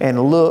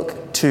and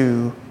look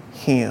to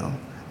Him.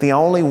 the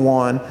only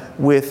one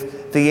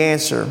with the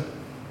answer.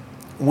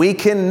 We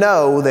can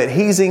know that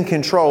He's in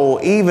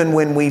control even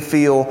when we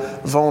feel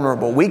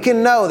vulnerable. We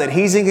can know that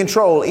He's in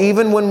control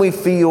even when we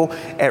feel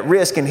at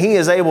risk. And He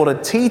is able to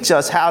teach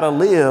us how to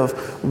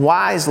live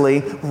wisely,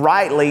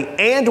 rightly,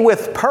 and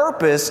with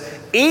purpose,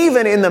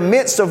 even in the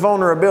midst of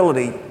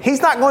vulnerability.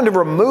 He's not going to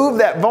remove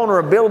that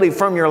vulnerability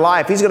from your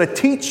life. He's going to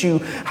teach you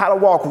how to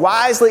walk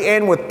wisely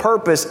and with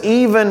purpose,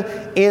 even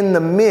in the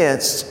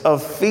midst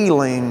of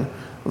feeling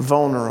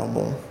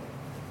vulnerable.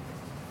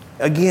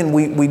 Again,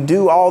 we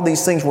do all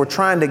these things. We're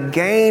trying to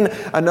gain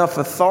enough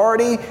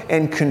authority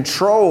and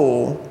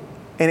control,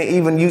 and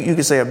even you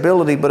could say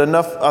ability, but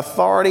enough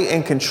authority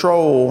and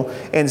control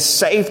and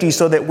safety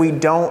so that we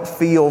don't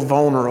feel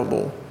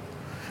vulnerable.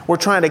 We're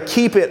trying to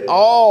keep it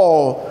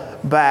all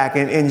back.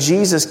 And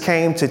Jesus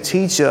came to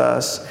teach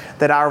us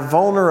that our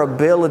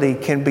vulnerability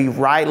can be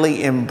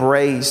rightly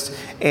embraced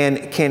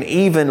and can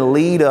even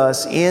lead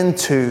us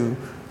into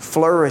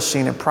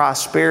flourishing and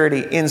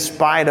prosperity in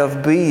spite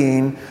of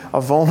being a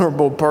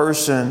vulnerable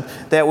person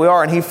that we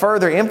are. And he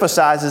further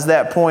emphasizes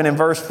that point in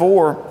verse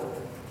 4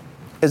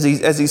 as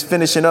he's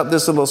finishing up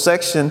this little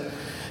section.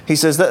 He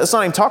says, let's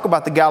not even talk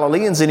about the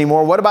Galileans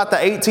anymore. What about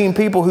the 18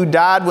 people who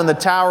died when the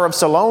Tower of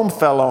Siloam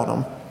fell on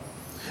them?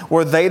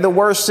 Were they the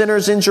worst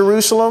sinners in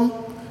Jerusalem?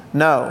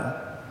 No.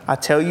 I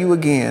tell you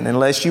again,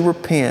 unless you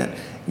repent,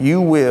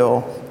 you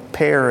will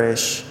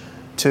perish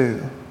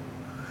too.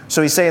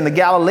 So he's saying the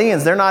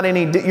Galileans, you're not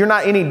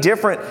any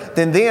different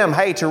than them.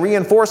 Hey, to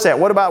reinforce that,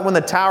 what about when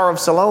the Tower of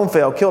Siloam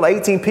fell, killed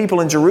 18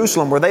 people in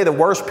Jerusalem? Were they the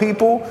worst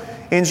people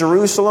in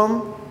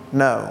Jerusalem?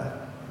 No.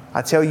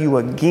 I tell you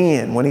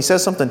again, when he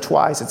says something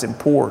twice, it's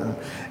important.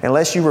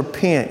 Unless you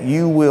repent,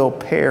 you will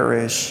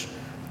perish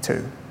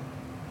too.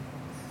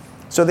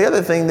 So the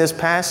other thing this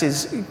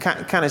passage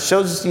kind of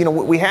shows us,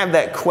 we have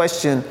that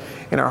question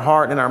in our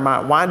heart and in our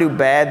mind. Why do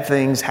bad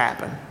things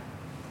happen?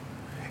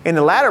 And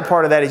the latter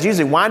part of that is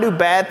usually, why do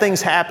bad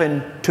things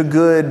happen to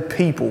good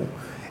people?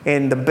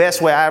 And the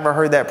best way I ever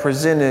heard that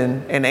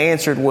presented and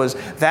answered was,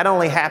 that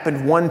only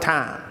happened one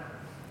time,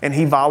 and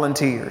he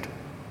volunteered.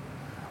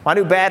 Why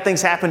do bad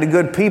things happen to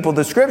good people?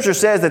 The Scripture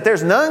says that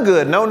there's none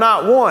good, no,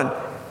 not one,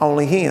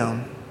 only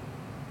Him.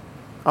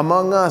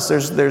 Among us,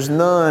 there's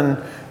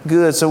none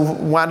good. So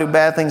why do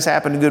bad things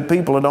happen to good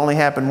people? It only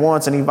happened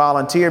once, and he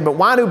volunteered. But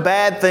why do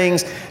bad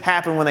things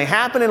happen when they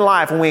happen in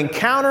life, when we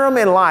encounter them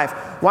in life?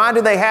 Why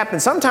do they happen?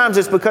 Sometimes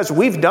it's because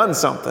we've done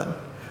something,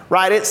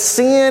 right? It's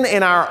sin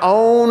in our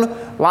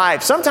own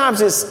life.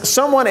 Sometimes it's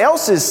someone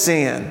else's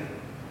sin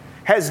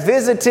has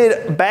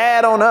visited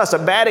bad on us, a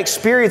bad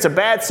experience, a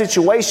bad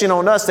situation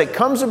on us that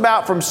comes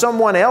about from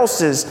someone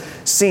else's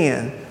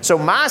sin. So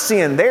my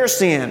sin, their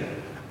sin,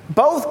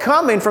 both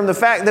coming from the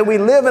fact that we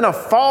live in a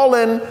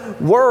fallen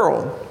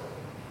world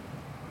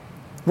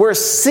where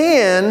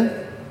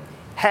sin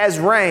has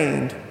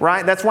reigned,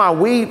 right? That's why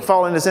we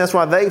fall into sin. That's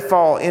why they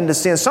fall into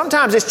sin.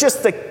 Sometimes it's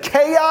just the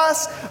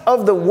chaos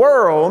of the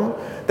world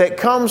that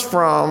comes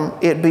from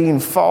it being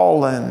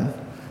fallen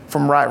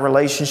from right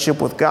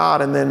relationship with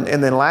God. And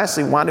then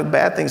lastly, why do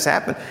bad things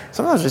happen?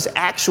 Sometimes it's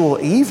actual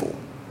evil.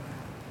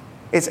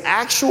 It's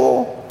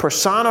actual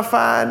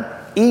personified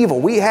evil.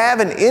 We have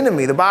an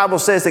enemy, the Bible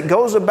says, that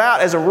goes about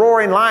as a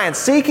roaring lion,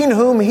 seeking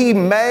whom he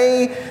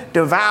may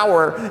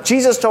devour.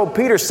 Jesus told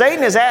Peter,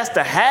 Satan has asked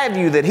to have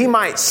you that he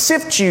might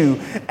sift you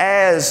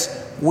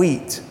as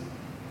wheat.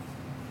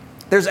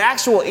 There's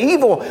actual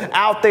evil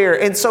out there.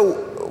 And so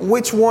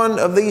which one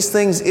of these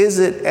things is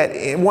it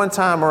at one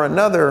time or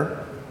another?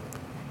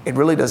 It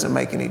really doesn't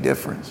make any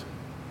difference.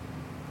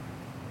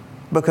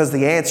 Because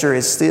the answer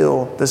is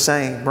still the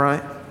same,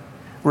 right?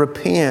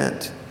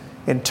 Repent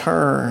and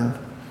turn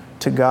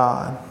to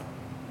God.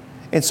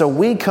 And so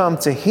we come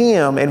to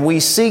Him and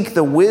we seek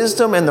the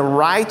wisdom and the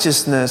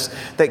righteousness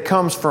that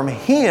comes from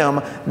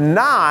Him,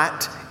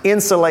 not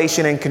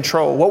insulation and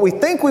control. What we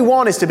think we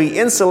want is to be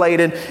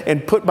insulated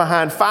and put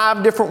behind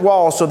 5 different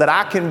walls so that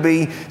I can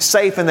be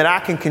safe and that I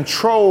can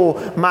control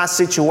my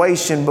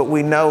situation, but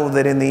we know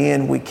that in the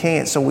end we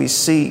can't. So we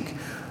seek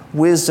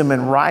wisdom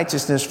and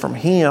righteousness from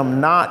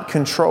Him, not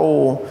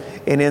control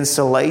and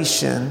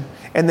insulation.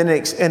 And then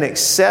an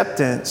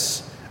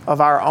acceptance of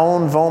our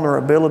own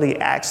vulnerability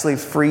actually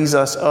frees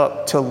us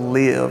up to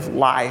live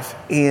life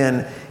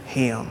in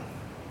Him.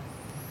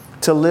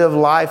 To live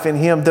life in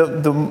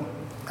Him.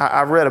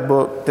 I read a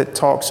book that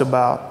talks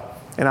about,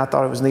 and I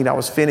thought it was neat. I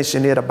was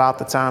finishing it about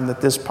the time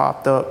that this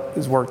popped up.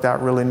 It's worked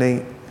out really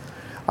neat.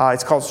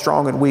 It's called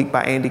Strong and Weak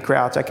by Andy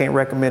Crouch. I can't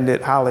recommend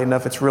it highly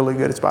enough. It's really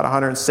good. It's about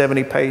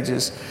 170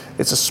 pages.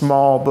 It's a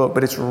small book,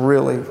 but it's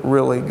really,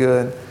 really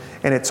good.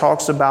 And it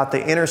talks about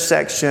the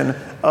intersection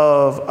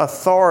of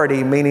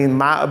authority, meaning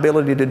my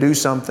ability to do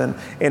something,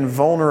 and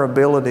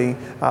vulnerability,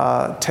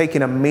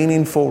 taking a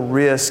meaningful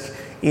risk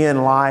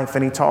in life.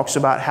 And he talks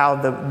about how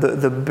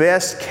the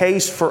best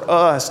case for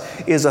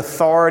us is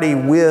authority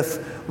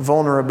with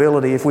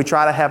vulnerability. If we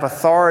try to have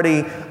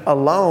authority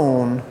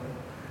alone,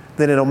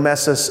 then it'll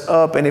mess us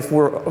up. And if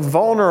we're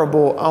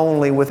vulnerable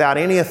only, without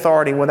any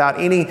authority, without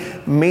any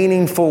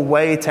meaningful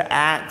way to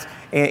act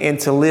and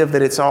to live,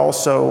 that it's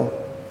also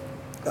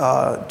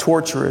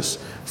torturous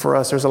for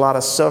us. There's a lot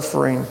of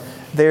suffering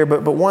there.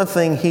 But one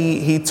thing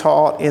he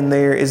taught in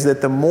there is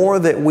that the more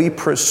that we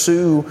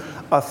pursue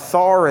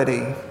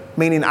authority,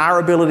 meaning our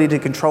ability to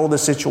control the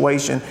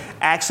situation,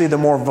 actually the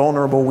more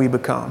vulnerable we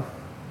become.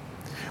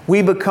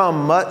 We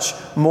become much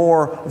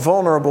more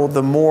vulnerable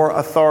the more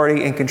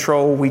authority and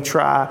control we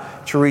try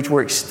to reach.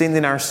 We're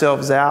extending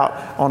ourselves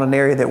out on an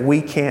area that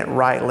we can't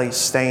rightly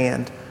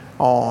stand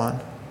on.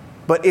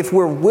 But if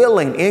we're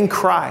willing in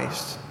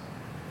Christ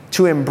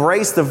to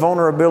embrace the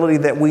vulnerability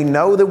that we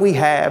know that we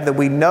have, that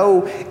we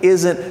know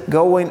isn't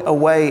going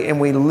away, and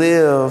we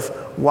live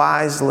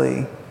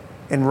wisely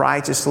and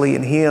righteously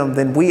in Him,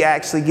 then we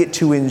actually get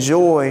to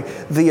enjoy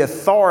the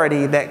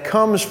authority that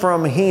comes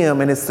from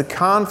Him. And it's the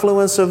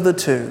confluence of the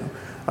two,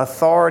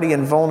 authority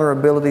and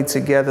vulnerability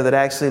together, that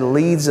actually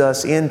leads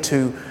us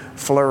into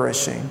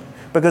flourishing.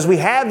 Because we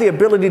have the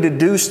ability to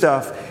do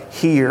stuff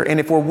here. And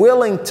if we're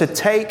willing to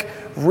take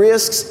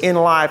risks in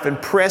life and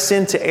press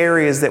into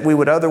areas that we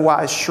would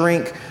otherwise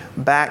shrink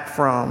back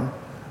from,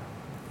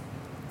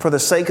 for the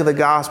sake of the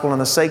gospel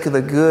and the sake of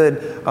the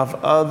good of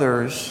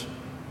others,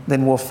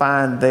 then we'll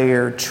find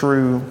there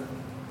true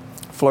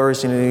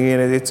flourishing.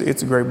 And again,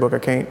 it's a great book. I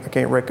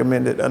can't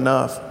recommend it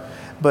enough.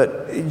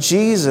 But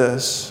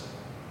Jesus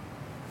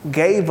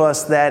gave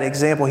us that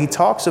example. He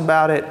talks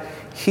about it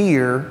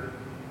here,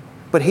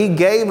 but He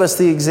gave us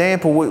the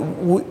example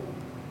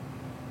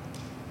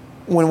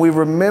when we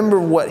remember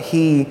what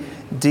He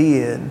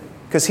did.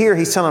 Because here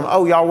He's telling them,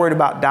 oh, y'all worried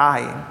about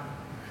dying.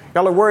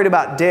 Y'all are worried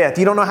about death.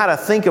 You don't know how to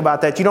think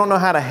about that. You don't know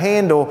how to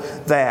handle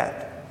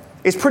that.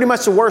 It's pretty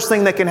much the worst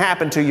thing that can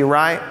happen to you,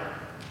 right?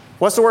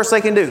 What's the worst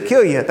they can do?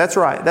 Kill you. That's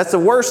right. That's the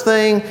worst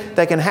thing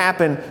that can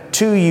happen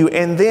to you.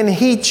 And then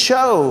He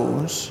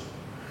chose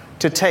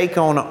to take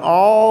on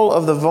all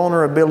of the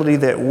vulnerability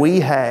that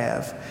we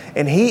have.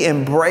 And He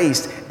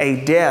embraced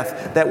a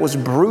death that was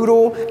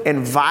brutal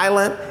and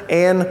violent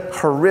and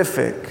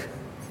horrific.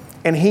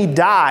 And He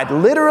died,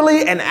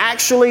 literally and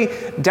actually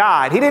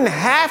died. He didn't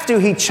have to,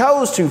 He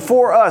chose to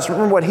for us.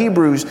 Remember what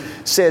Hebrews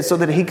said, so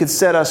that He could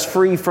set us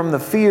free from the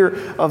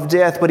fear of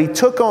death. But He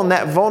took on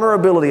that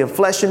vulnerability of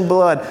flesh and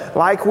blood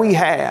like we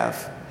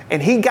have.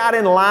 And He got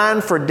in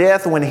line for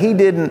death when He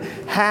didn't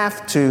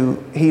have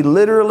to. He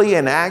literally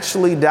and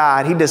actually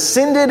died. He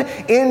descended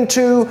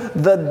into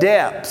the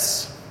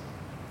depths,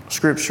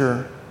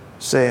 Scripture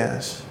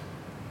says,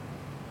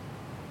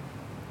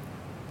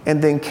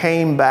 and then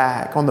came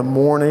back on the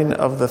morning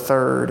of the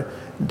third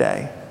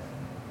day.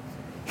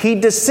 He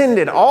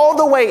descended all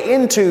the way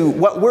into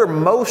what we're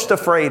most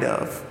afraid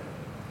of.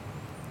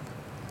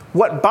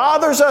 What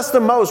bothers us the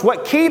most,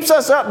 what keeps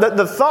us up,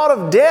 the thought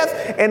of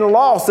death and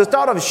loss, the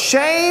thought of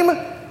shame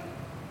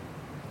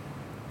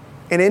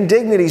and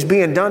indignities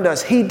being done to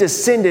us. He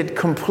descended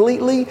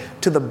completely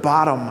to the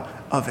bottom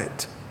of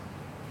it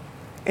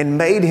and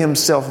made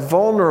Himself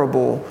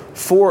vulnerable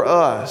for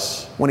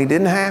us when He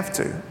didn't have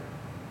to.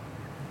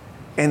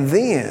 And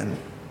then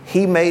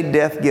He made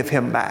death give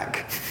Him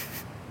back.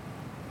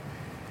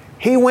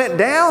 He went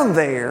down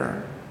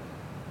there,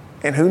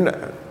 and who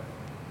knows?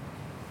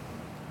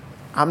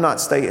 I'm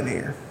not staying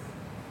here,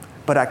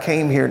 but I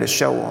came here to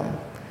show them,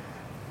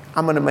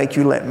 I'm going to make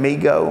you let me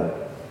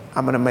go.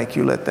 I'm going to make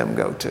you let them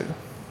go too.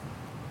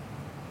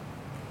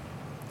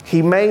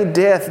 He made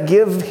death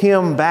give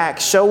Him back,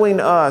 showing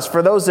us,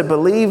 for those that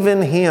believe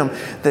in Him,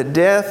 that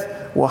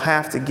death will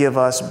have to give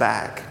us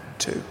back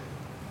too.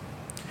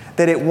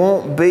 That it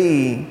won't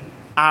be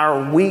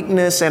our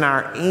weakness and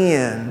our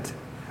end.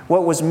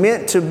 What was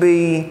meant to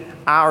be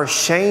our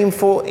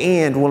shameful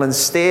end will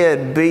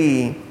instead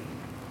be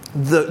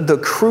the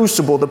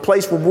crucible, the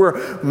place where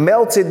we're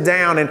melted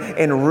down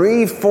and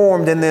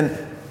reformed, and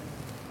then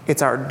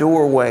it's our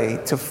doorway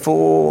to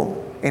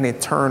full and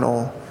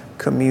eternal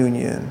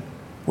communion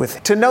with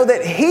Him. To know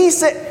that He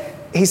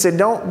said,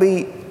 don't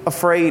be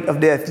afraid of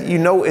death. You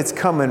know it's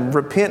coming.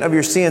 Repent of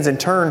your sins and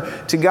turn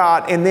to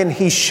God. And then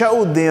He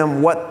showed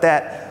them what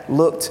that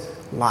looked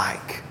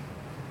like.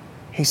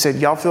 He said,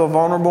 y'all feel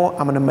vulnerable?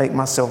 I'm going to make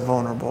myself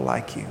vulnerable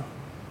like you.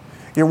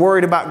 You're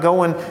worried about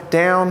going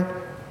down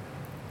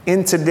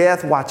into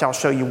death? Watch, I'll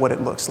show you what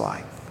it looks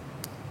like.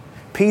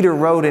 Peter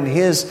wrote in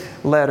his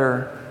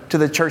letter to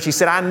the church, he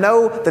said, I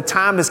know the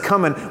time is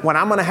coming when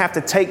I'm going to have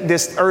to take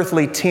this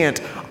earthly tent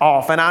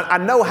off. And I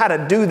know how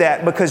to do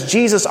that because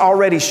Jesus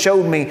already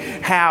showed me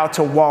how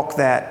to walk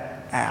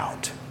that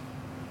out.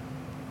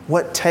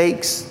 What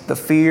takes the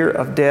fear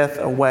of death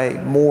away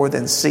more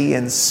than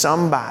seeing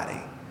somebody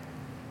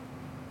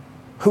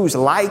who's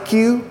like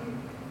you,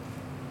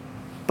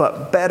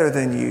 but better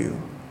than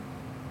you,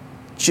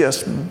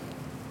 just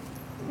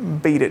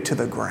beat it to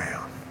the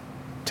ground,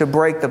 to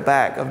break the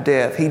back of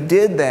death? He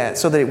did that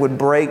so that it would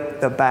break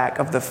the back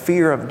of the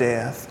fear of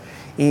death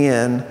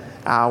in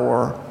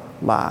our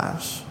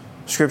lives.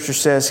 Scripture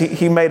says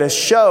He made a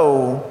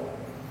show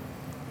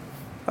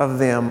of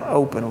them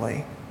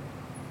openly.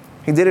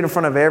 He did it in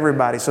front of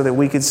everybody so that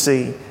we could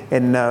see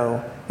and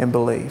know and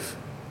believe.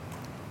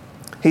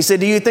 He said,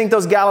 do you think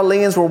those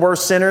Galileans were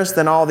worse sinners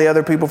than all the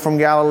other people from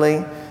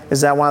Galilee?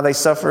 Is that why they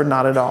suffered?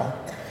 Not at all.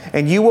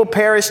 And you will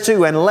perish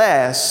too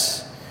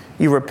unless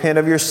you repent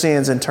of your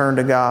sins and turn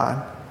to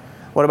God.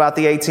 What about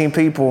the 18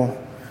 people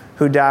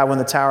who died when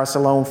the Tower of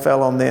Siloam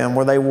fell on them?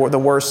 Were they the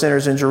worst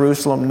sinners in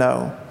Jerusalem?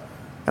 No.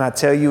 And I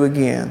tell you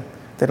again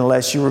that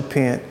unless you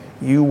repent,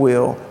 you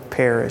will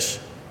perish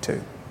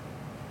too.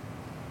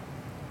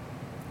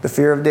 The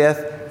fear of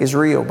death is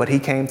real, but He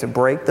came to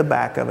break the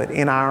back of it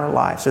in our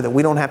life so that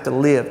we don't have to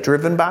live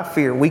driven by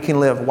fear. We can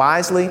live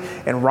wisely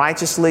and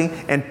righteously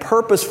and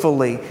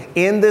purposefully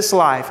in this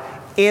life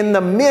in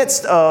the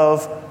midst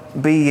of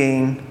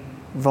being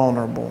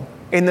vulnerable.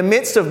 In the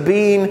midst of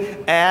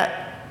being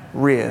at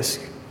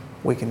risk,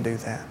 we can do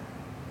that.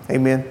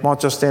 Amen. Why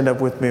don't you stand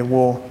up with me and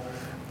we'll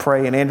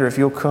pray. And Andrew, if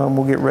you'll come,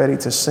 we'll get ready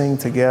to sing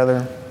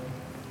together.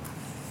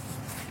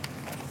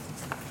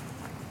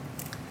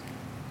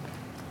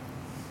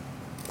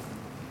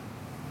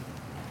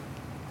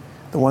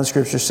 The one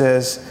scripture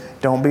says,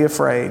 don't be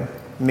afraid,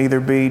 neither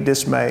be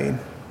dismayed,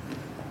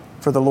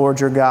 for the Lord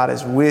your God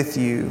is with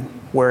you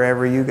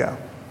wherever you go.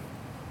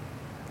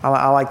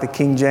 I like the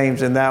King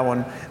James in that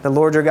one. The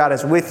Lord your God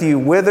is with you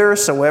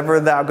whithersoever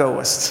thou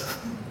goest.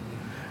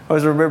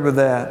 Always remember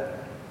that.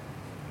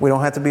 We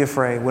don't have to be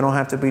afraid. We don't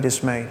have to be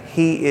dismayed.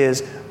 He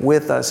is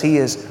with us. He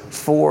is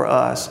for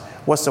us.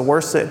 What's the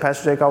worst that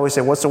Pastor Jake always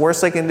said? What's the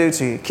worst they can do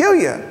to you? Kill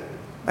you.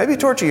 Maybe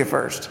torture you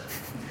first.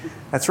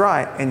 That's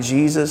right. And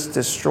Jesus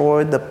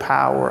destroyed the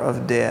power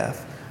of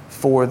death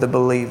for the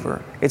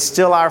believer. It's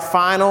still our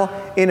final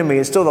enemy.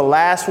 It's still the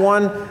last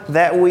one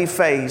that we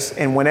face.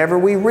 And whenever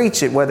we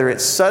reach it, whether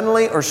it's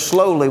suddenly or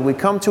slowly, we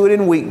come to it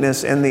in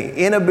weakness and the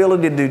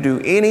inability to do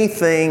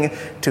anything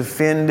to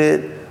fend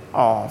it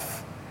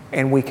off.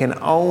 And we can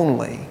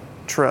only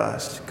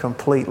trust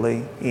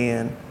completely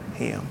in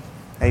Him.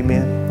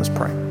 Amen. Let's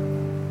pray.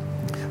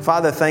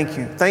 Father, thank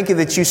you. Thank you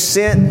that you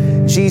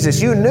sent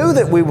Jesus. You knew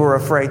that we were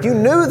afraid. You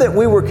knew that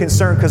we were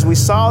concerned because we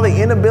saw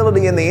the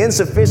inability and the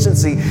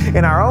insufficiency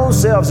in our own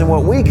selves and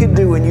what we could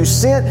do. And you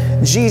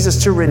sent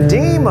Jesus to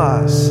redeem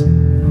us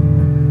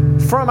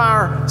from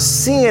our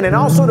sin and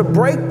also to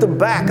break the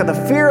back of the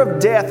fear of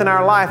death in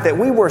our life that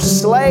we were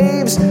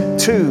slaves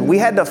to. We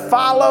had to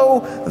follow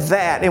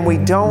that, and we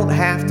don't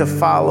have to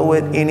follow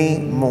it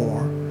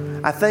anymore.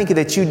 I thank you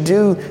that you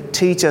do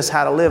teach us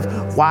how to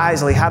live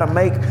wisely, how to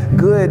make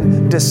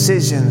good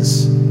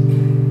decisions,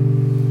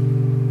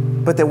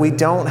 but that we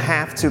don't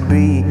have to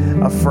be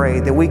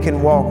afraid, that we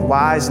can walk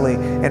wisely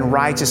and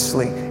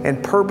righteously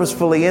and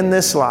purposefully in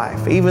this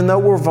life, even though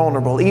we're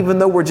vulnerable, even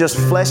though we're just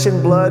flesh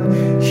and blood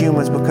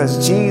humans,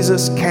 because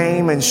Jesus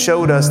came and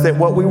showed us that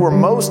what we were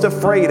most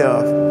afraid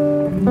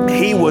of,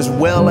 He was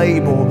well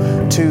able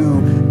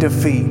to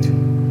defeat.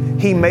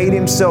 He made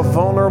Himself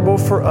vulnerable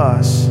for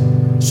us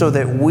so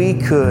that we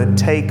could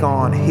take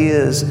on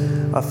His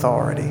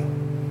authority.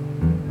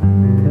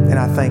 And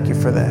I thank you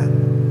for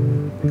that.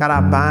 God, I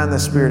bind the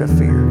spirit of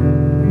fear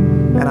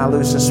and I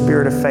loose the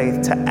spirit of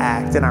faith to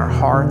act in our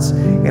hearts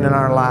and in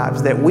our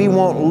lives, that we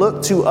won't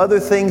look to other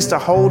things to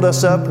hold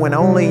us up when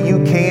only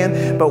you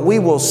can, but we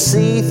will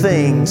see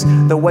things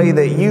the way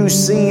that you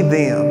see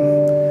them.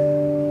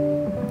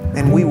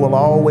 And we will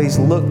always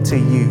look to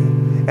you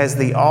as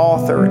the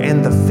author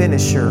and the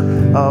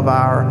finisher of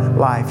our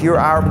life. You're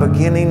our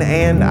beginning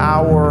and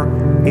our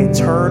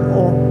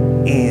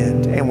eternal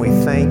end, and we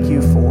thank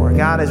you for it.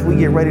 God, as we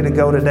get ready to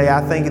go today,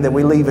 I thank you that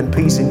we leave in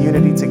peace and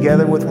unity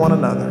together with one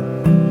another.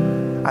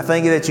 I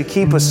thank you that you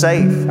keep us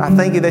safe. I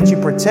thank you that you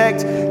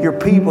protect your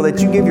people,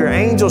 that you give your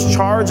angels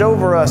charge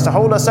over us to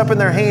hold us up in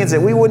their hands,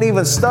 that we wouldn't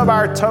even stub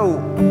our toe,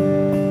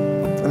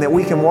 and that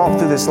we can walk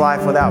through this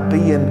life without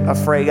being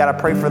afraid. God, I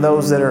pray for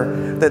those that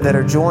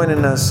are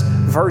joining us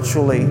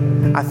virtually.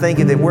 I thank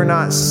you that we're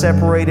not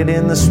separated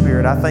in the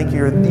Spirit. I thank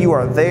you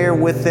are there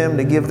with them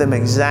to give them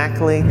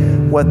exactly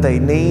what they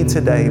need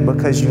today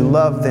because you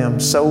love them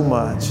so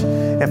much.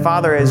 And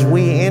Father, as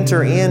we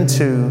enter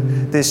into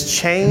this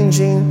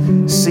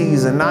changing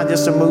season, not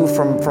just a move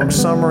from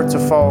summer to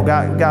fall,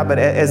 God, but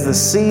as the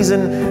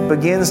season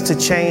begins to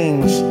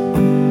change,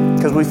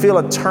 because we feel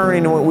a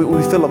turning and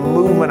we feel a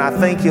movement, I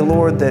thank you,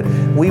 Lord, that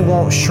we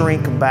won't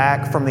shrink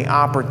back from the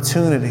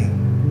opportunity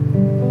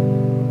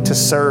to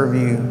serve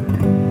you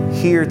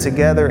here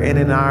together and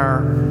in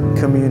our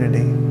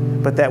community,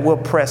 but that we'll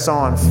press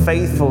on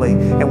faithfully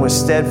and with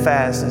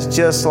steadfastness,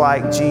 just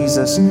like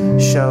Jesus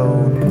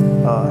showed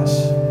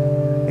us.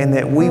 And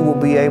that we will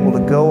be able to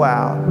go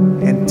out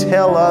and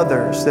tell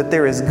others that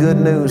there is good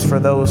news for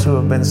those who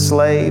have been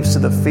slaves to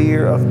the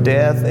fear of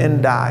death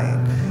and dying.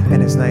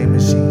 And His name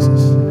is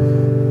Jesus.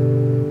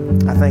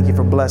 I thank you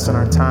for blessing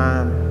our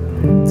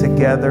time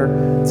together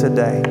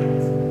today,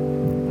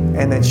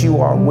 and that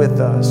you are with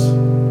us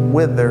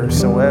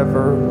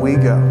whithersoever we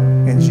go.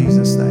 In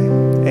Jesus'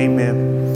 name, amen.